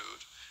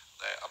latitude,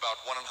 about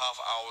 1.5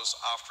 hours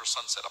after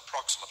sunset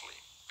approximately.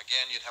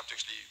 Again, you'd have to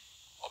actually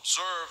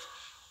observe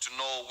to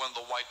know when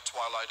the white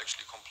twilight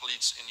actually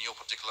completes in your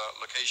particular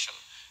location.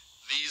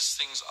 These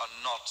things are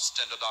not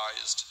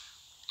standardized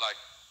like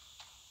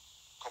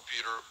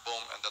computer,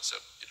 boom, and that's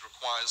it. It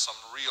requires some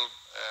real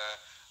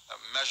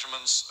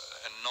measurements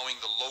and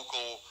knowing the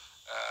local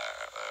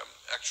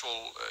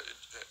actual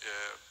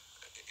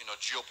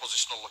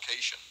geopositional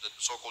location, the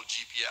so-called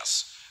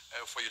GPS,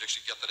 for you to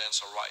actually get that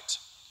answer right.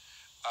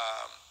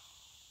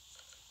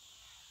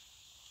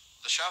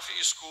 The Shafi'i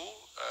school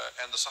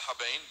and the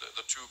Sahabain,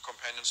 the two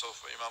companions of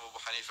Imam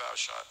Abu Hanifa,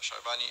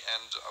 Shaybani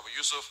and Abu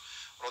Yusuf,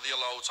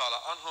 radiyallahu ta'ala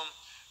anhum,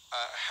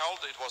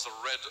 held it was a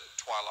red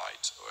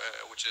twilight,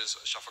 which is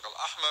Shafaq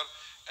al-Ahmar,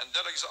 and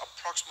that is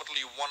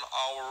approximately 1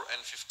 hour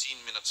and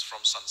 15 minutes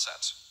from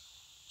sunset.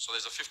 So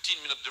there's a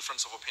 15-minute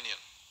difference of opinion,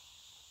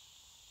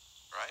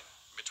 right,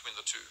 between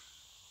the two.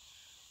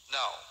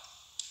 Now,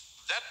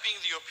 that being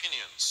the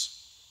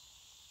opinions,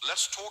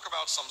 let's talk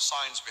about some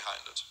science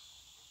behind it.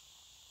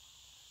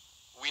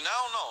 We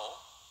now know,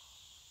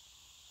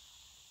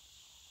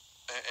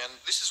 and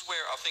this is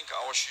where I think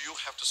our shuyukh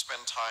have to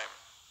spend time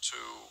to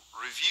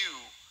review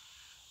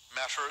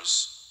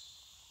matters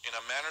in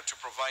a manner to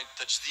provide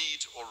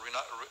tajdeed or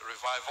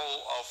revival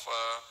of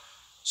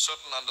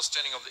certain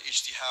understanding of the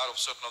ijtihad of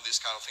certain of these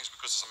kind of things,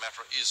 because this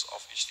matter is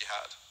of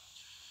ijtihad.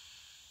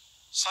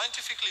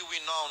 Scientifically, we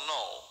now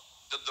know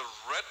that the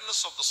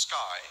redness of the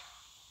sky,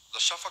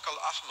 the Shafaq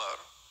al-Ahmar,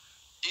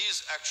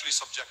 is actually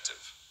subjective.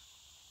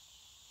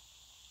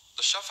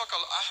 The Shafaq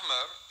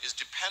al-Ahmar is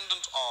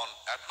dependent on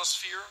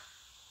atmosphere,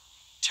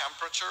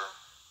 temperature,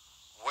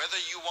 whether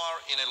you are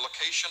in a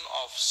location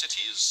of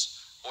cities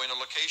or in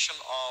a location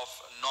of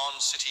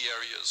non-city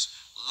areas,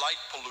 light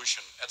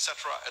pollution,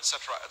 etc.,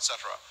 etc.,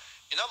 etc.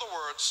 In other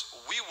words,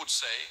 we would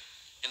say,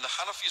 in the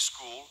Hanafi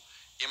school,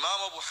 Imam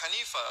Abu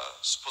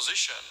Hanifa's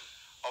position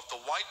of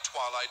the white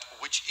twilight,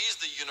 which is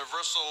the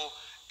universal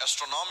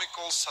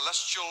astronomical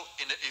celestial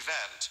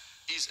event,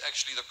 is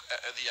actually the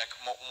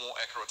more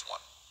accurate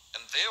one.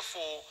 And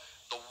therefore,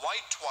 the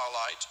white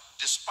twilight,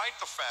 despite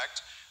the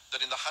fact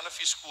that in the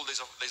Hanafi school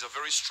there's a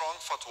very strong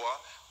fatwa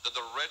that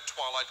the red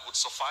twilight would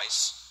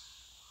suffice.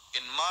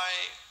 In my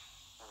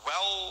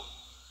well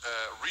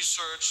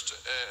researched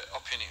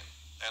opinion,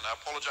 and I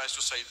apologize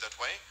to say it that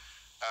way,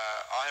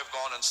 I have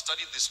gone and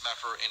studied this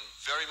matter in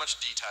very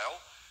much detail,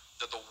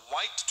 that the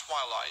white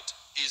twilight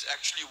is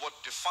actually what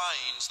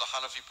defines the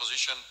Hanafi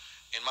position,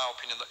 in my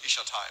opinion, the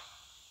Isha time.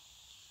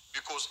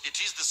 Because it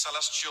is the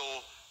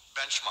celestial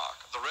benchmark.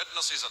 The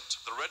redness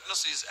isn't. The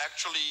redness is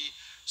actually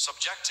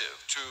subjective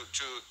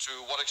to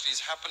what actually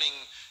is happening.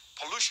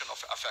 Pollution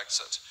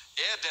affects it.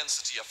 Air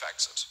density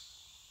affects it.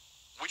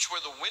 Which way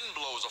the wind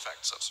blows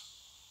affects it.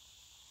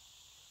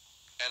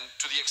 And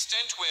to the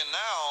extent where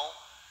now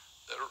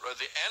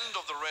the end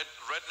of the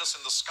redness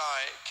in the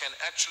sky can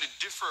actually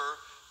differ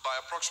by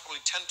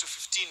approximately 10 to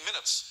 15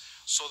 minutes.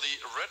 So the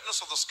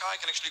redness of the sky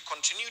can actually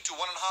continue to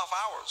 1.5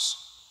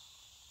 hours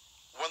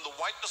when the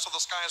whiteness of the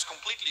sky is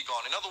completely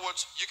gone. In other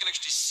words, you can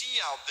actually see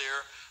out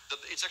there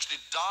that it's actually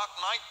dark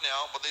night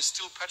now, but there's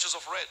still patches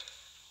of red.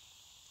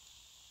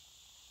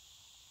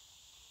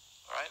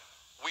 All right?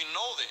 We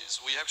know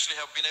this. We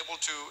actually have been able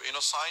to,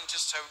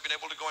 scientists have been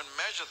able to go and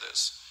measure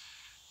this.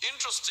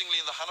 Interestingly,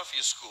 in the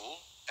Hanafi school,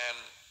 and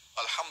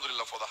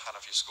alhamdulillah for the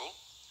Hanafi school,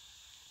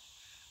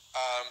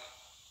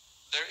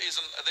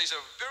 there's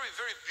a very,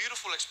 very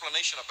beautiful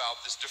explanation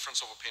about this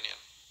difference of opinion.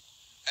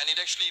 And it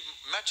actually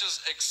matches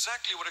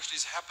exactly what actually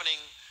is happening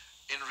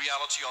in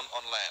reality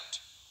on land.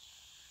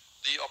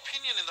 The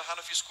opinion in the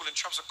Hanafi school in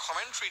terms of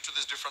commentary to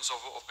this difference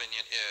of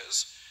opinion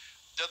is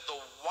that the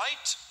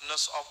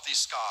whiteness of the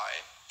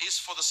sky is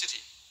for the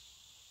city.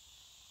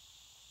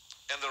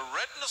 And the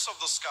redness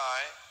of the sky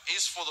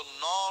is for the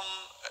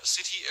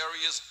non-city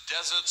areas,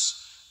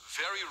 deserts,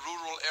 very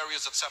rural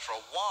areas, etc.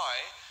 Why?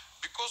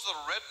 Because the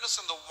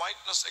redness and the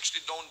whiteness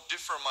actually don't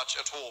differ much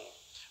at all.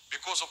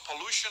 Because of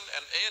pollution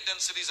and air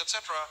densities,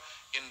 etc.,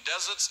 in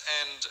deserts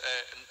and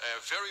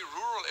very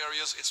rural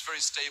areas, it's very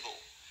stable.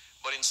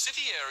 But in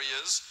city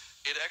areas,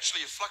 it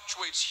actually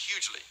fluctuates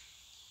hugely.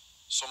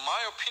 So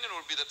my opinion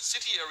would be that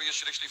city areas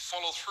should actually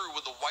follow through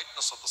with the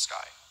whiteness of the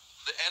sky,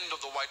 the end of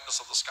the whiteness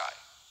of the sky.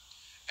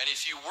 And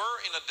if you were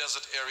in a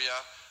desert area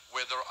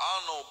where there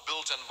are no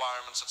built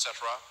environments,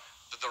 etc.,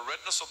 that the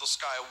redness of the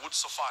sky would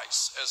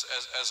suffice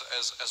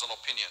as an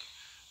opinion.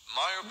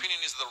 My opinion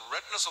is the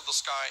redness of the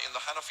sky in the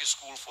Hanafi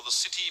school for the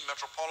city,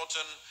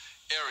 metropolitan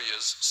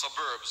areas,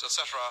 suburbs,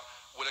 etc.,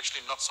 will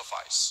actually not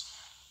suffice.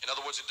 In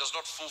other words, it does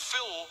not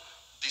fulfill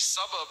the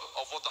suburb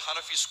of what the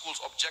Hanafi school's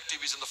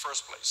objective is in the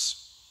first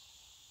place.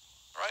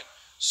 Right?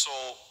 So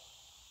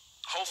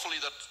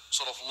hopefully that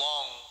sort of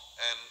long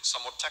and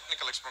somewhat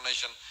technical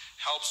explanation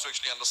helps to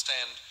actually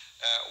understand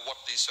what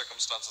these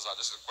circumstances are.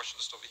 This is a question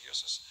just over here,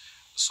 sis.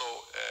 So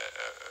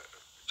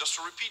just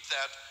to repeat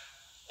that,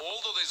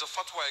 although there is a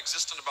fatwa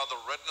existent about the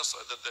redness,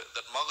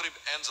 that Maghrib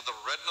ends at the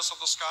redness of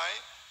the sky,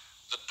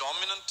 the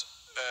dominant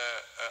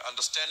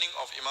understanding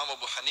of Imam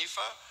Abu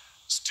Hanifa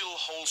still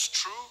holds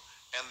true,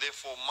 and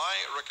therefore my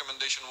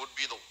recommendation would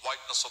be the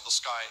whiteness of the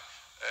sky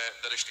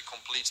that actually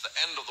completes the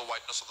end of the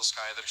whiteness of the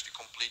sky, that actually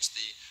completes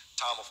the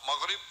time of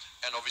Maghrib,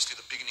 and obviously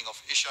the beginning of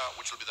Isha,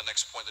 which will be the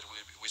next point that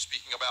we're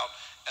speaking about,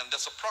 and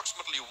that's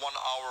approximately 1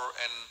 hour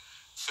and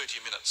 30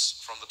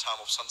 minutes from the time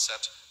of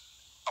sunset.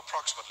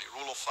 Approximately,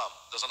 rule of thumb,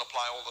 doesn't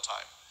apply all the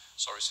time.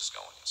 Sorry, sis,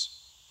 go on, yes.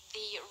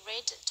 The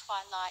red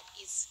twilight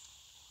is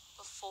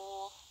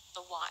before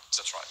the white.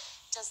 That's right.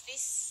 Does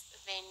this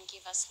then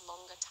give us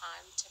longer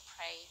time to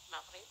pray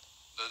Maghrib?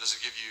 Does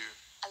it give you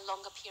a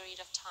longer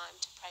period of time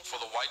to pray for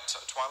Maghrib? the white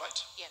twilight?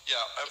 Yeah.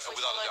 Yeah,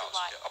 without a doubt.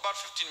 Yeah, about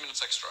 15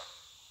 minutes extra,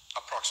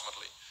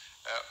 approximately,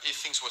 if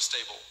things were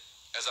stable.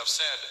 As I've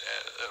said,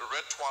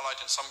 red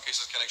twilight in some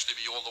cases can actually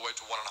be all the way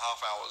to 1.5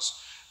 hours.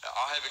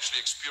 I have actually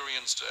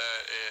experienced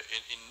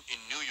in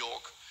New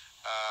York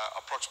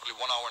approximately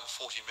 1 hour and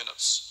 40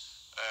 minutes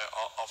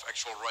of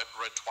actual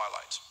red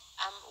twilight.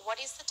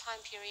 What is the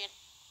time period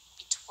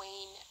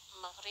between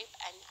Maghrib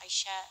and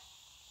Isha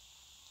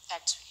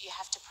that you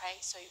have to pray?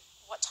 So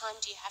what time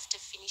do you have to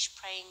finish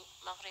praying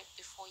Maghrib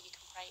before you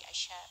can pray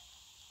Isha?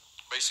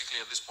 Basically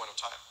at this point of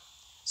time.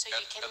 So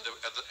at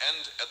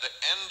the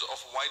end of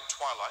white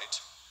twilight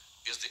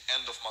is the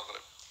end of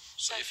Maghrib.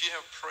 So if you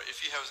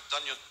have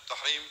done your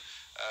tahrim,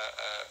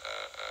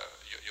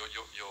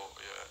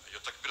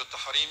 your takbir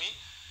al-tahrimi,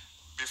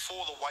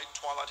 before the white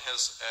twilight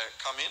has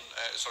come in,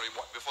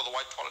 before the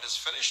white twilight is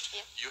finished,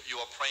 yeah, you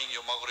are praying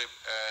your Maghrib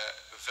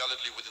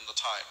validly within the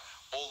time.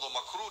 Although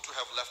makruh to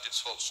have left it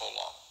so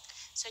long.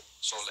 So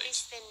does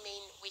this then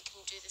mean we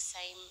can do the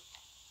same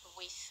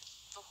with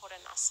Dhuhr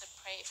and Asr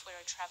prayer if we're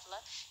a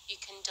traveller?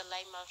 You can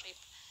delay Maghrib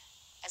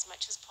as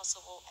much as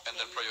possible and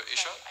then pray your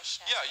Isha?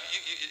 Yeah,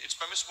 it's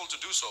permissible to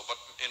do so, but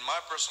in my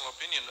personal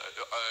opinion,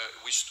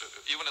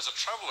 even as a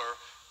traveller,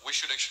 we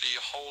should actually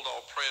hold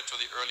our prayer to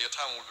the earlier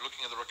time. We'll be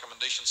looking at the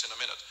recommendations in a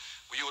minute.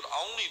 We would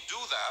only do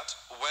that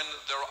when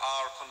there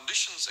are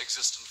conditions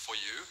existent for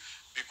you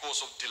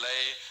because of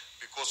delay,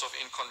 because of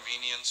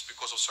inconvenience,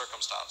 because of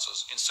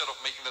circumstances, instead of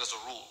making that as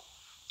a rule.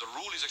 The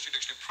rule is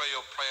actually pray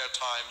your prayer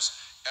times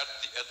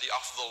at the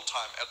afdal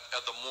time,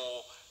 at the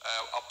more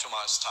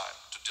optimized time.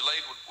 To delay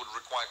it would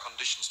require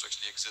conditions to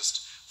actually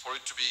exist for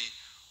it to be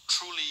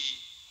truly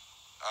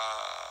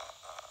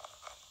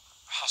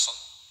hasan,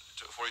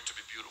 for it to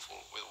be beautiful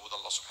with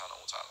Allah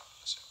subhanahu wa ta'ala.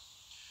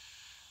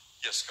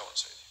 Yes, go on,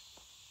 Sayyidi.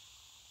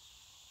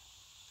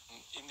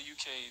 In the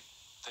UK,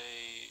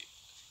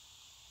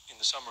 in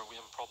the summer, we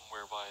have a problem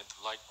whereby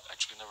the light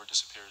actually never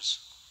disappears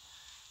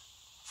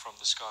from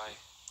the sky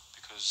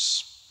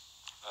because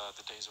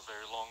the days are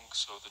very long,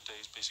 so the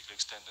days basically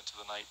extend into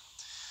the night.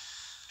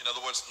 In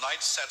other words,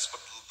 night sets,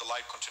 but the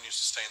light continues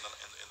to stay in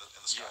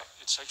the sky. Yeah,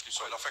 it's actually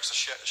so it affects the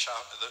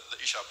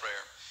Isha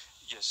prayer.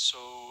 Yes,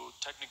 so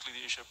technically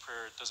the Isha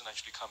prayer doesn't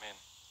actually come in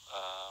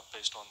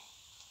based on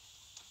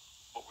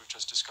what we've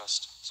just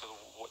discussed. So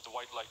the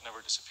white light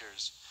never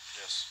disappears.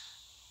 Yes.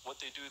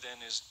 What they do then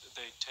is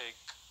they take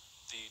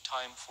the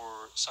time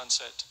for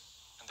sunset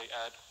and they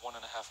add 1.5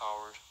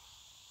 hours,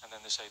 and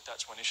then they say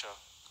that's when Isha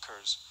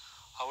occurs.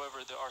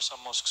 However, there are some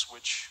mosques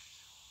which,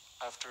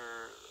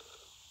 after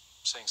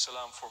saying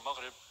salam for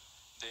Maghrib,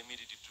 they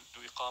immediately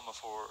do iqama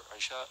for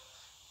Isha,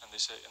 and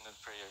they say, and then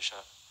pray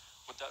Isha.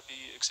 Would that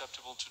be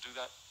acceptable to do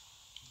that?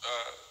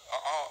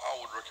 I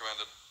would recommend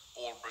that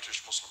all British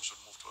Muslims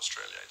should move to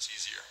Australia. It's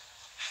easier.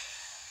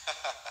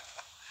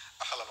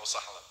 Ahlan wa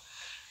sahlan.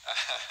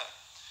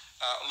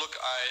 Look,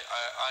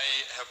 I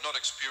have not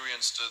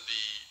experienced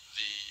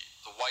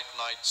the white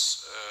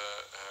nights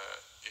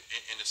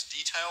in its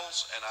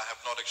details, and I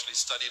have not actually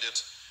studied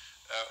it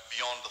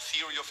beyond the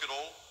theory of it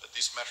all.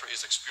 This matter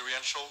is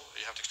experiential.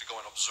 You have to actually go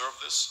and observe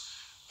this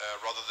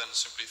rather than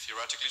simply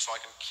theoretically. So I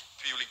can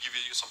purely give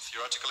you some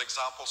theoretical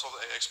examples of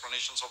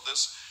explanations of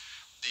this.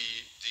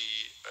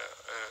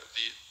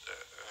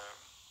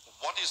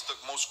 What is the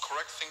most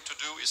correct thing to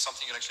do is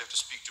something you actually have to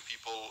speak to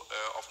people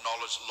of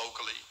knowledge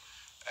locally.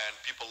 And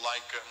people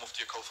like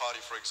Mufti Kawthari,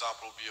 for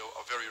example, will be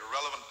a very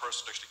relevant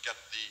person to actually get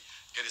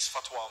his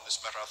fatwa on this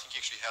matter. I think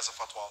he actually has a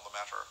fatwa on the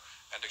matter,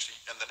 and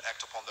then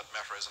act upon that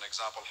matter. As an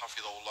example,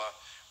 Hafidhullah,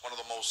 one of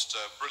the most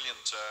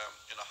brilliant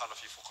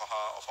Hanafi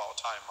fuqaha of our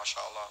time,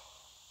 mashallah.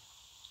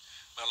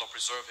 May Allah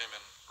preserve him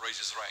and raise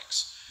his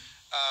ranks.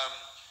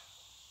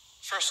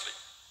 Firstly,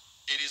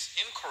 it is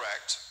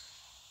incorrect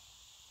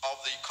of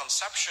the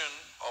conception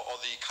or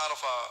the kind of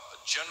a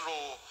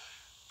general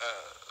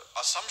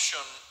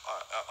assumption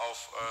of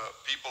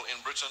people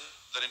in Britain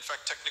that in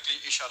fact technically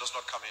Isha does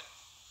not come in.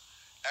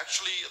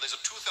 Actually, there's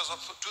a 2004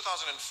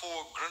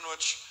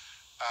 Greenwich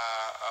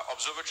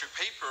observatory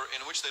paper in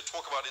which they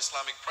talk about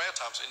Islamic prayer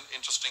times.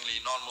 Interestingly,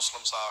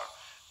 non-Muslims are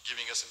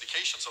giving us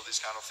indications of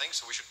these kind of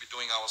things, so we should be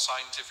doing our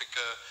scientific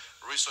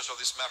research of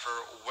this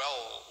matter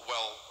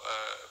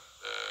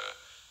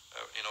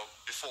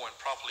before and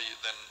properly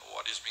than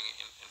what is being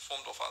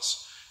informed of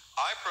us.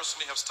 I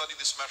personally have studied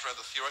this matter at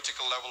the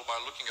theoretical level by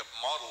looking at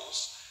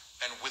models,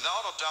 and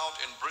without a doubt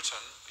in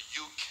Britain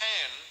you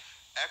can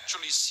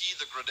actually see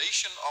the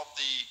gradation of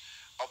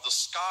the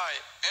sky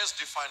as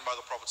defined by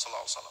the Prophet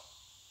ﷺ.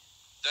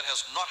 That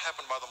has not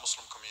happened by the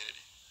Muslim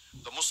community.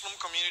 The Muslim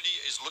community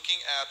is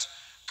looking at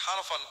kind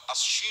of an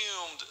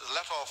assumed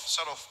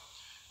set of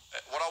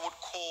what I would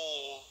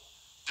call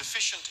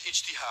deficient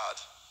ijtihad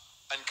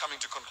and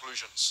coming to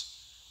conclusions.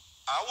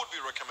 I would be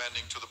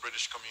recommending to the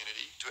British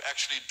community to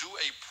actually do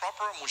a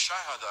proper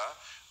mushahada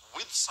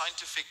with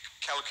scientific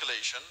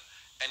calculation,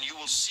 and you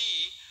will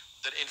see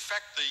that in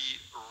fact the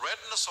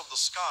redness of the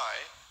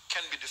sky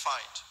can be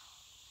defined.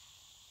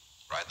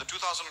 Right? The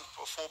 2004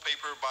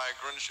 paper by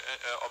Greenwich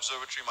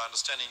Observatory, my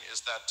understanding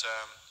is that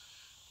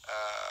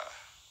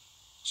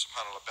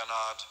subhanallah,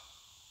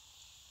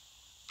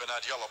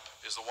 Bernard Yallop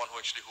is the one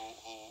who actually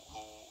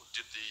who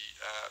did the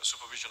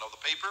supervision of the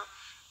paper,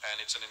 and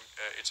it's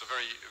a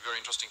very, very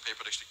interesting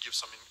paper to actually give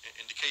some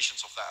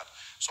indications of that.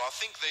 So I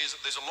think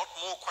there's a lot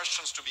more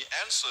questions to be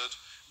answered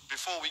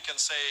before we can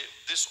say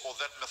this or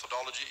that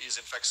methodology is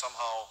in fact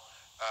somehow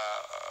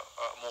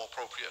more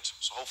appropriate.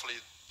 So hopefully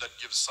that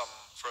gives some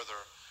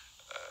further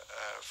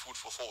food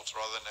for thought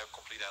rather than a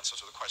complete answer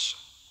to the question.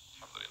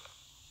 Alhamdulillah.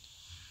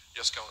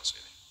 Yes, go on,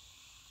 Sayyidi.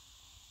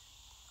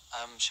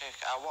 Shaykh,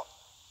 at what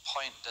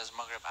point does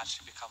Maghrib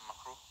actually become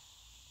makruh?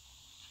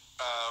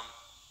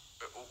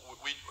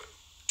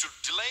 To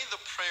delay the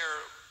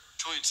prayer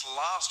to its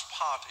last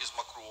part is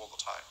makruh all the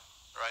time,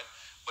 right?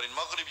 But in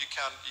Maghrib you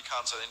can't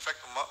say that. In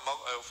fact,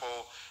 for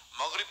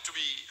Maghrib to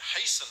be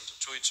hastened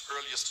to its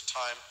earliest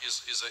time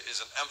is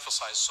an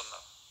emphasized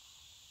sunnah.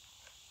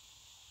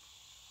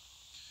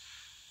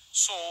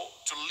 So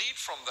to lead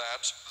from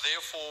that,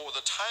 therefore,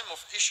 the time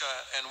of Isha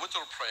and Witr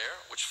prayer,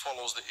 which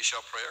follows the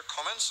Isha prayer,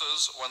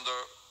 commences when the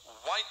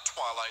white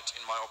twilight,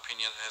 in my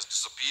opinion, has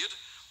disappeared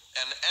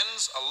and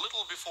ends a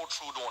little before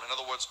true dawn. In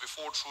other words,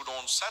 before true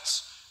dawn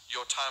sets,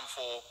 your time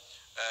for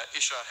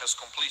Isha has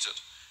completed.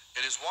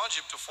 It is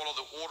wajib to follow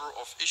the order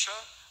of Isha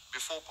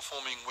before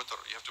performing Witr.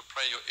 You have to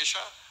pray your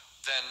Isha,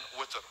 then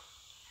Witr.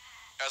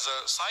 As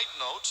a side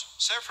note,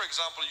 say for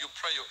example, you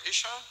pray your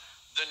Isha,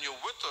 then your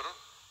Witr,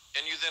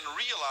 and you then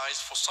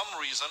realize for some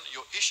reason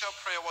your Isha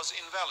prayer was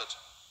invalid.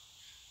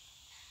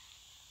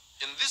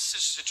 In this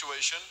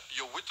situation,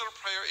 your witr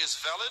prayer is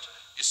valid.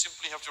 You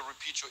simply have to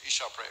repeat your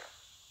isha prayer.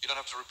 You don't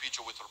have to repeat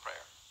your witr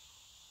prayer.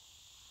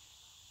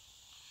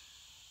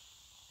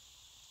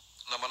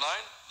 Number 9,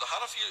 the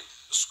Hanafi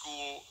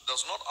school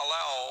does not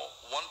allow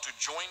one to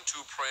join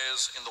two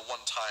prayers in the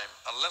one time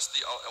unless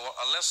the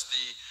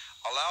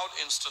allowed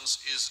instance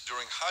is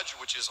during Hajj,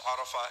 which is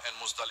Arafah and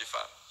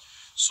Muzdalifah.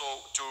 So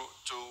to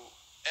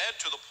add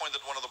to the point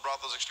that one of the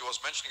brothers actually was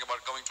mentioning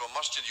about going to a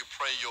masjid, you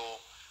pray your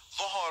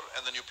Dhuhr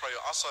and then you pray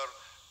your Asr,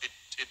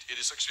 it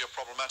is actually a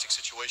problematic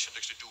situation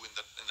to actually do in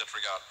that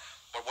regard.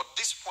 But what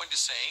this point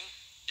is saying,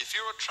 if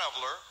you're a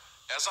traveler,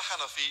 as a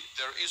Hanafi,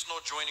 there is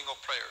no joining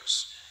of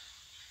prayers.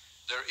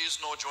 There is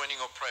no joining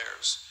of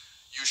prayers.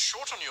 You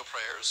shorten your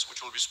prayers,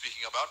 which we'll be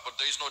speaking about, but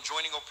there is no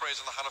joining of prayers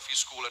in the Hanafi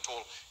school at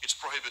all. It's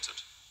prohibited.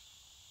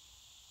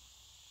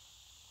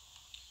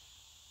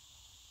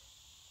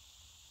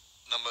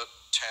 Number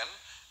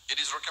 10,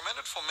 it is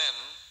recommended for men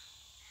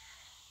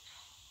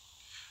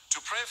to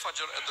pray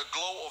Fajr at the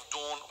glow of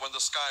dawn when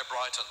the sky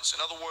brightens. In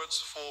other words,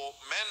 for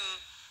men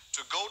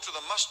to go to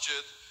the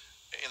masjid,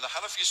 in the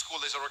Hanafi school,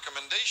 there's a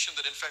recommendation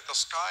that in fact the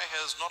sky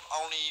has not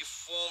only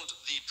formed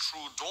the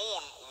true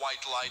dawn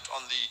white light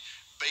on the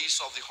base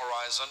of the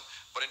horizon,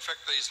 but in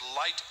fact there is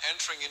light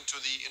entering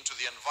into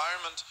the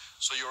environment,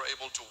 so you're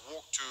able to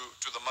walk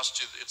to the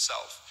masjid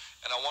itself.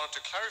 And I wanted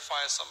to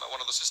clarify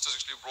one of the sisters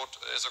actually brought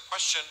as a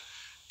question,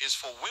 is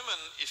for women,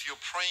 if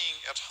you're praying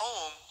at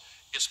home,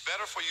 it's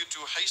better for you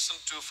to hasten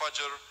to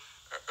Fajr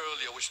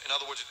earlier, which in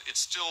other words,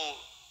 it's still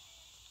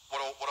what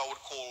I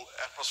would call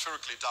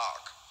atmospherically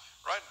dark.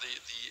 Right,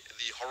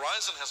 the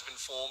horizon has been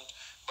formed,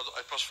 but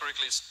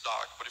atmospherically it's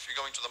dark. But if you're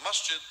going to the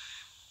masjid,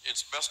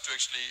 it's best to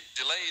actually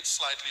delay it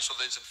slightly so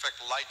there's in fact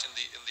light in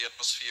the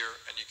atmosphere,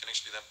 and you can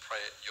actually then pray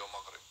your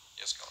Maghrib.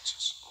 Yes, go on,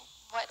 sis.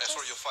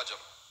 Sorry, your Fajr.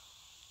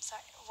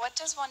 Sorry, what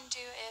does one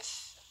do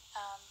if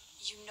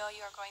you know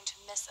you're going to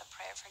miss a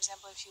prayer? For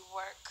example, if you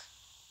work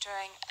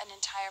during an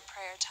entire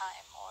prayer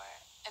time or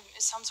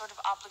some sort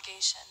of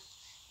obligation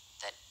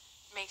that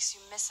makes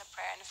you miss a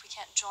prayer, and if we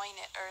can't join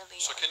it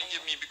early. So can you give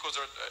me, because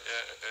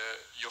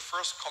your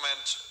first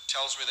comment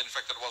tells me that in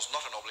fact that was not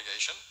an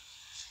obligation.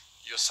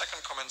 Your second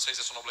comment says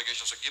it's an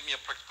obligation. So give me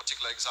a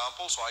particular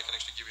example so I can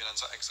actually give you an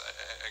answer.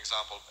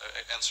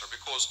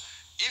 Because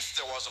if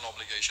there was an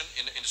obligation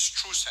in its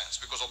true sense,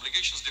 because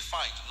obligation is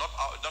defined, not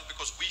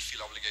because we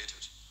feel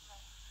obligated.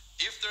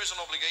 If there is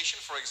an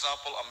obligation, for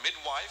example, a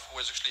midwife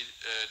who is actually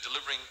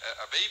delivering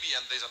a baby,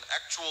 and there's an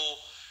actual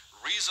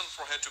reason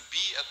for her to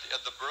be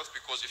at the birth,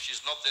 because if she's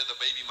not there, the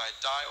baby might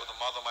die or the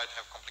mother might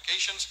have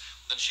complications,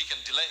 then she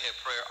can delay her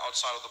prayer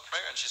outside of the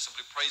prayer, and she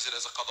simply prays it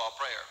as a qada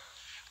prayer.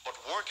 But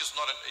work is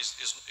not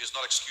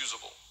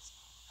excusable.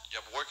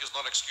 Yeah, work is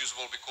not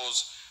excusable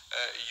because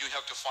you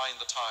have to find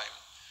the time.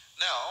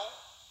 Now,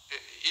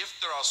 if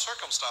there are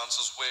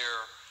circumstances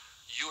where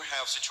you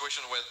have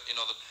situations where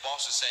the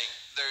boss is saying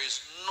there is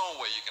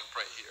no way you can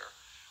pray here,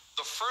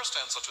 the first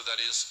answer to that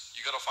is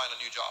you got to find a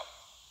new job.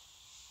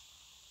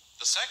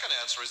 The second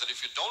answer is that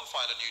if you don't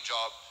find a new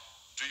job,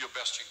 do the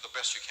best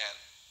you can.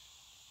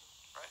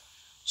 Right?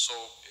 So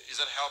is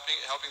that helping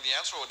the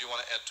answer, or do you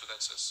want to add to that,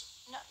 sis?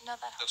 No,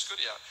 that helps. That's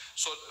good, yeah.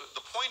 So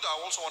the point I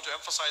also want to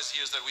emphasize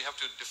here is that we have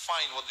to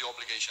define what the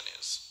obligation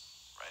is.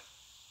 Right?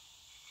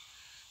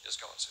 Yes,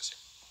 go on, sis.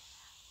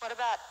 What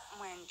about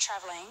when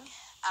traveling,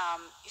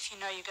 if you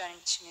know you're going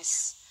to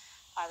miss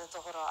either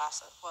Dhuhr or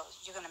Asr, well,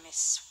 you're going to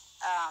miss,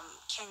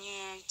 can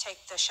you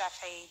take the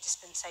Shafi'i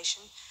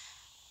dispensation?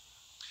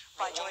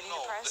 By joining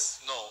the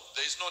prayers? No,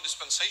 there is no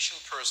dispensation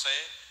per se.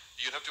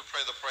 You have to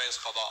pray the prayers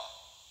qada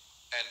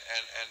and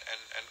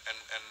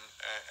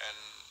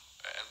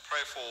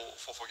pray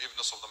for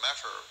forgiveness of the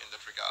matter in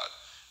that regard.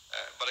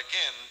 But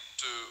again,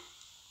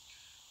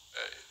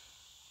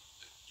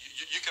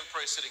 you can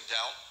pray sitting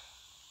down,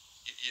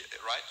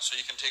 right? So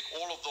you can take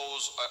all of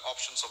those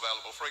options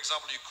available. For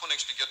example, you couldn't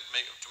actually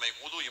to make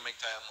wudu, you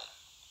make tayammum,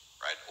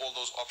 right? All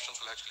those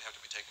options will actually have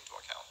to be taken into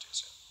account.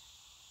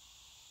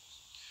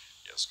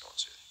 Yes, go on,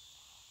 see.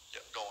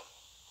 Yeah, go on.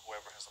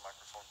 Whoever has the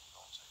microphone, go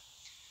on.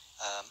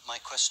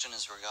 My question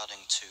is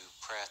regarding to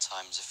prayer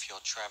times. If you're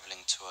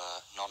traveling to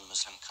a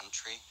non-Muslim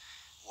country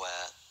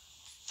where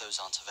those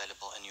aren't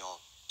available and you're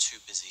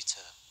too busy to,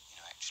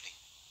 actually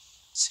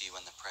see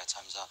when the prayer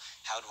times are,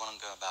 how would one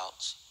go about,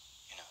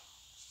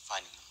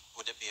 finding them?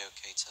 Would it be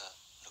okay to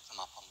look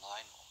them up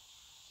online or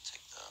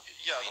take the?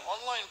 Yeah, the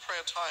online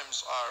prayer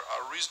times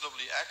are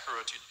reasonably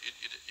accurate.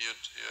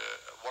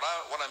 What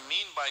I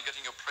mean by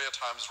getting your prayer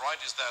times right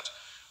is that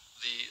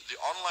the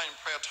online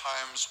prayer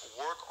times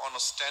work on a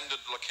standard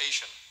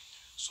location.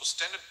 So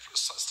standard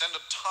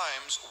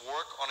times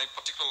work on a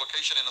particular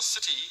location in a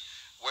city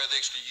where they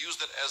actually use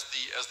that as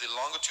the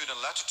longitude and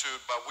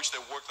latitude by which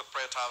they work the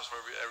prayer times for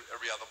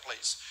every other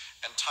place.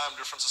 And time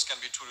differences can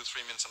be 2 to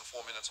 3 minutes and 4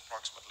 minutes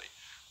approximately.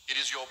 It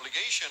is your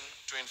obligation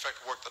to in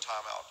fact work the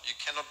time out. You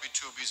cannot be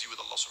too busy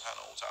with Allah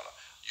subhanahu wa ta'ala.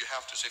 You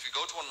have to. So if you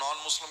go to a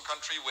non-Muslim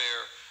country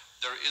where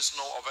there is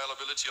no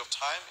availability of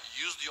time,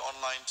 use the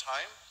online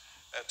time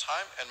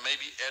and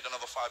maybe add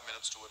another 5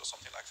 minutes to it or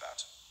something like that,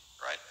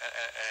 right?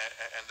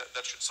 And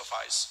that should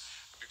suffice,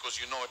 because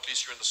you know at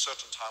least you're in a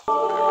certain time of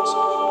the prayer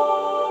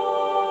itself.